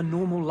could have a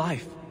normal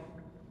life.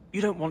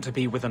 You don't want to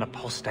be with an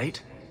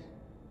apostate.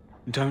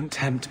 Don't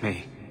tempt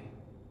me.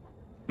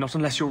 Not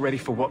unless you're ready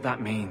for what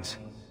that means.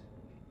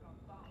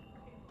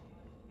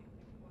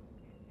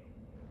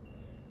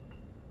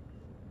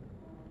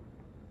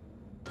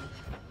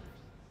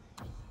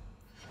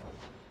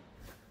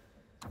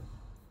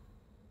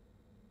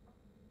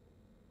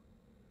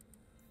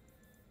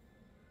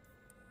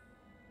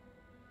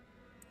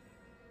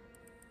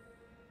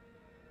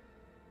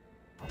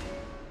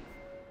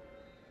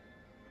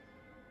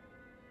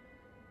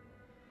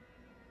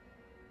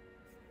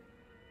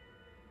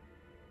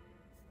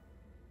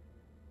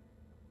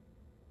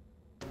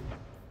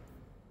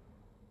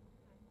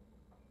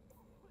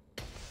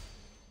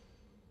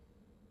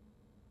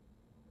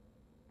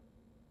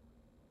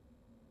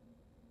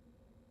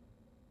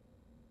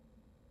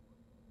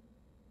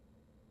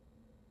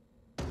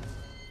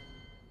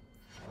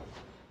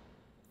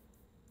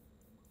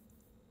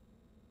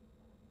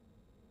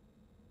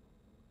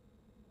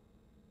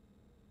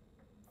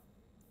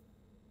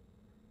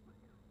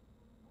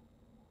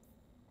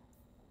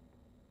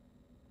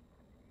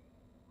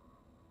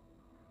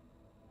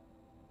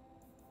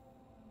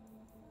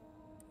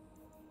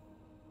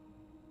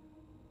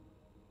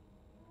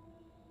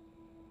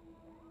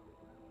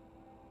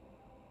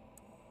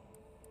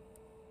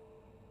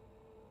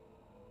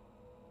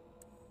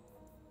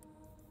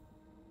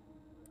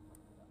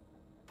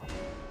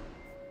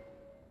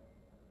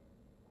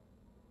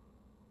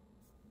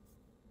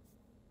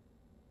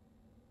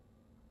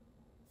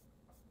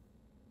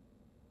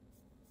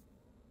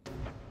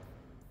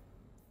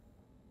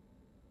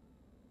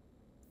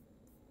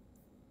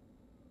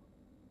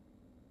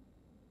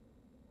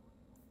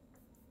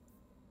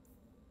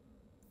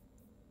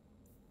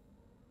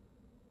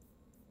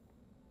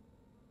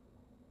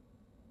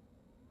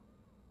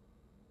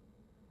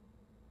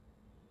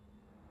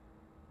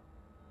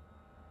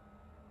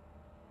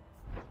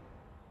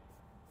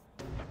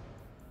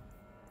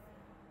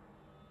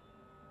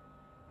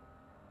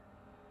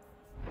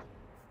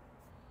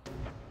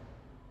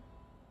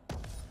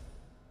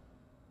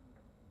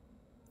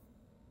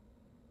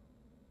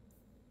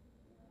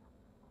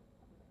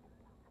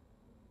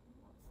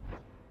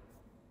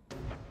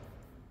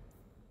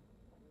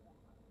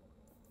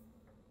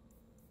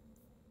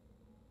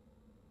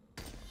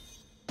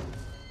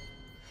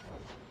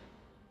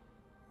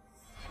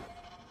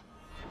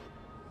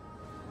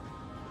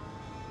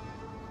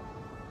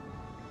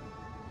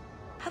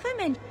 Have I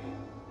meant...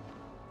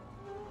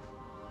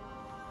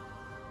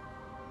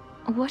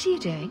 What are you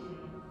doing?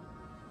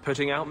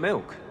 Putting out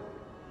milk.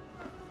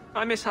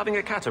 I miss having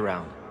a cat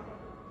around.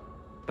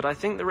 But I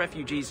think the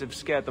refugees have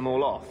scared them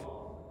all off.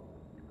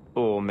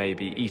 Or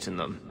maybe eaten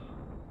them.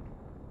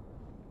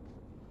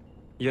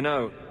 You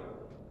know,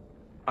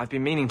 I've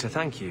been meaning to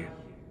thank you.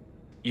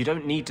 You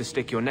don't need to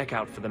stick your neck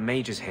out for the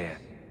mages here.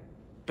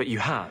 But you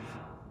have.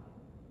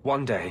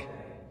 One day,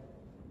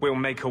 we'll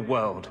make a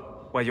world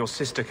where your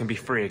sister can be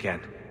free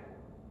again.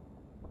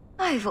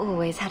 I've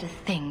always had a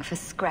thing for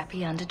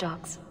scrappy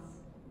underdogs.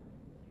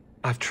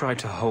 I've tried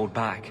to hold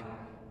back.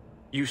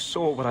 You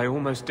saw what I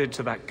almost did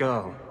to that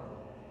girl.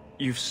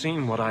 You've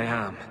seen what I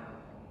am.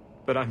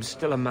 But I'm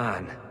still a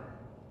man.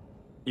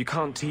 You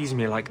can't tease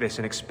me like this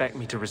and expect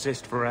me to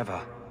resist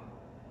forever.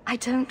 I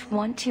don't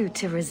want you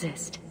to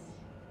resist.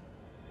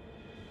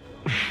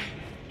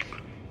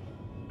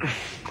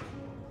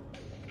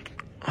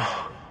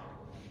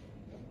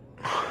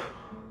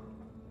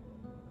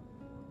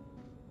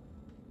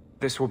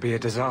 This will be a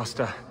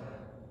disaster.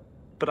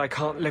 But I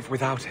can't live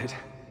without it.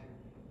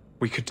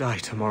 We could die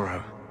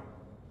tomorrow.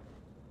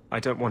 I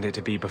don't want it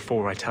to be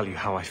before I tell you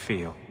how I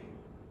feel.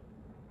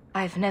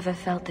 I've never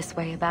felt this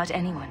way about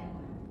anyone.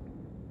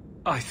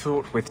 I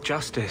thought with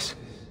justice,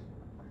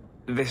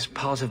 this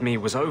part of me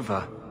was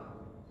over.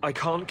 I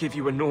can't give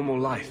you a normal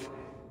life.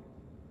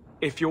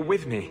 If you're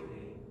with me,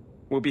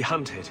 we'll be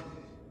hunted,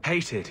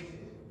 hated.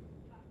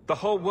 The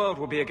whole world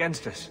will be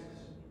against us.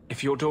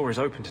 If your door is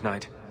open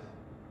tonight,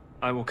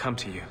 I will come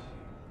to you.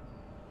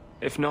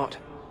 If not,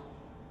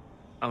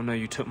 I'll know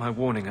you took my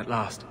warning at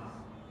last.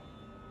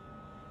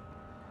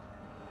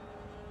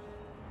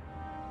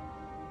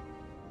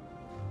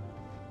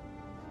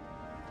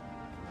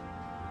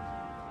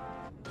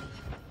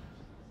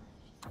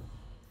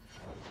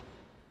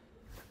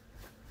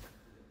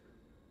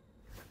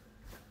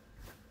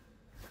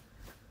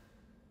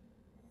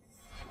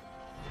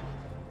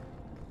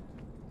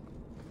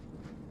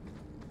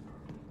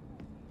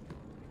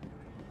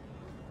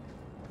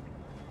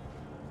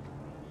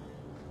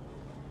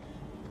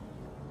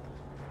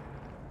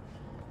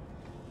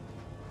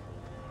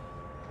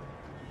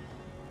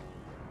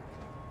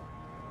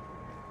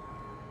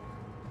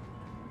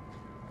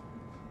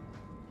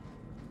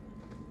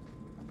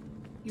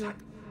 You're...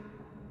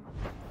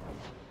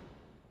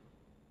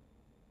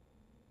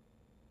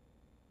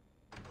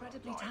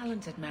 incredibly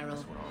talented,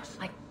 Meryl.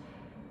 I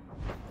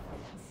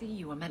see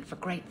you were meant for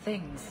great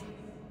things.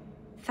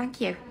 Thank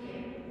you.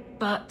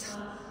 But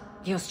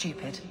you're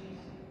stupid.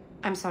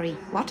 I'm sorry,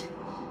 what?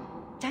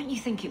 Don't you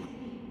think it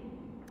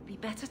would be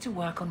better to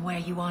work on where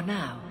you are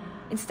now,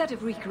 instead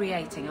of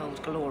recreating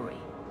old glory?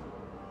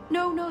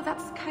 No,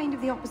 that's kind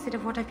of the opposite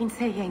of what I've been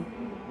saying.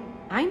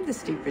 I'm the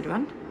stupid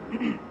one.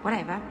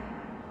 Whatever.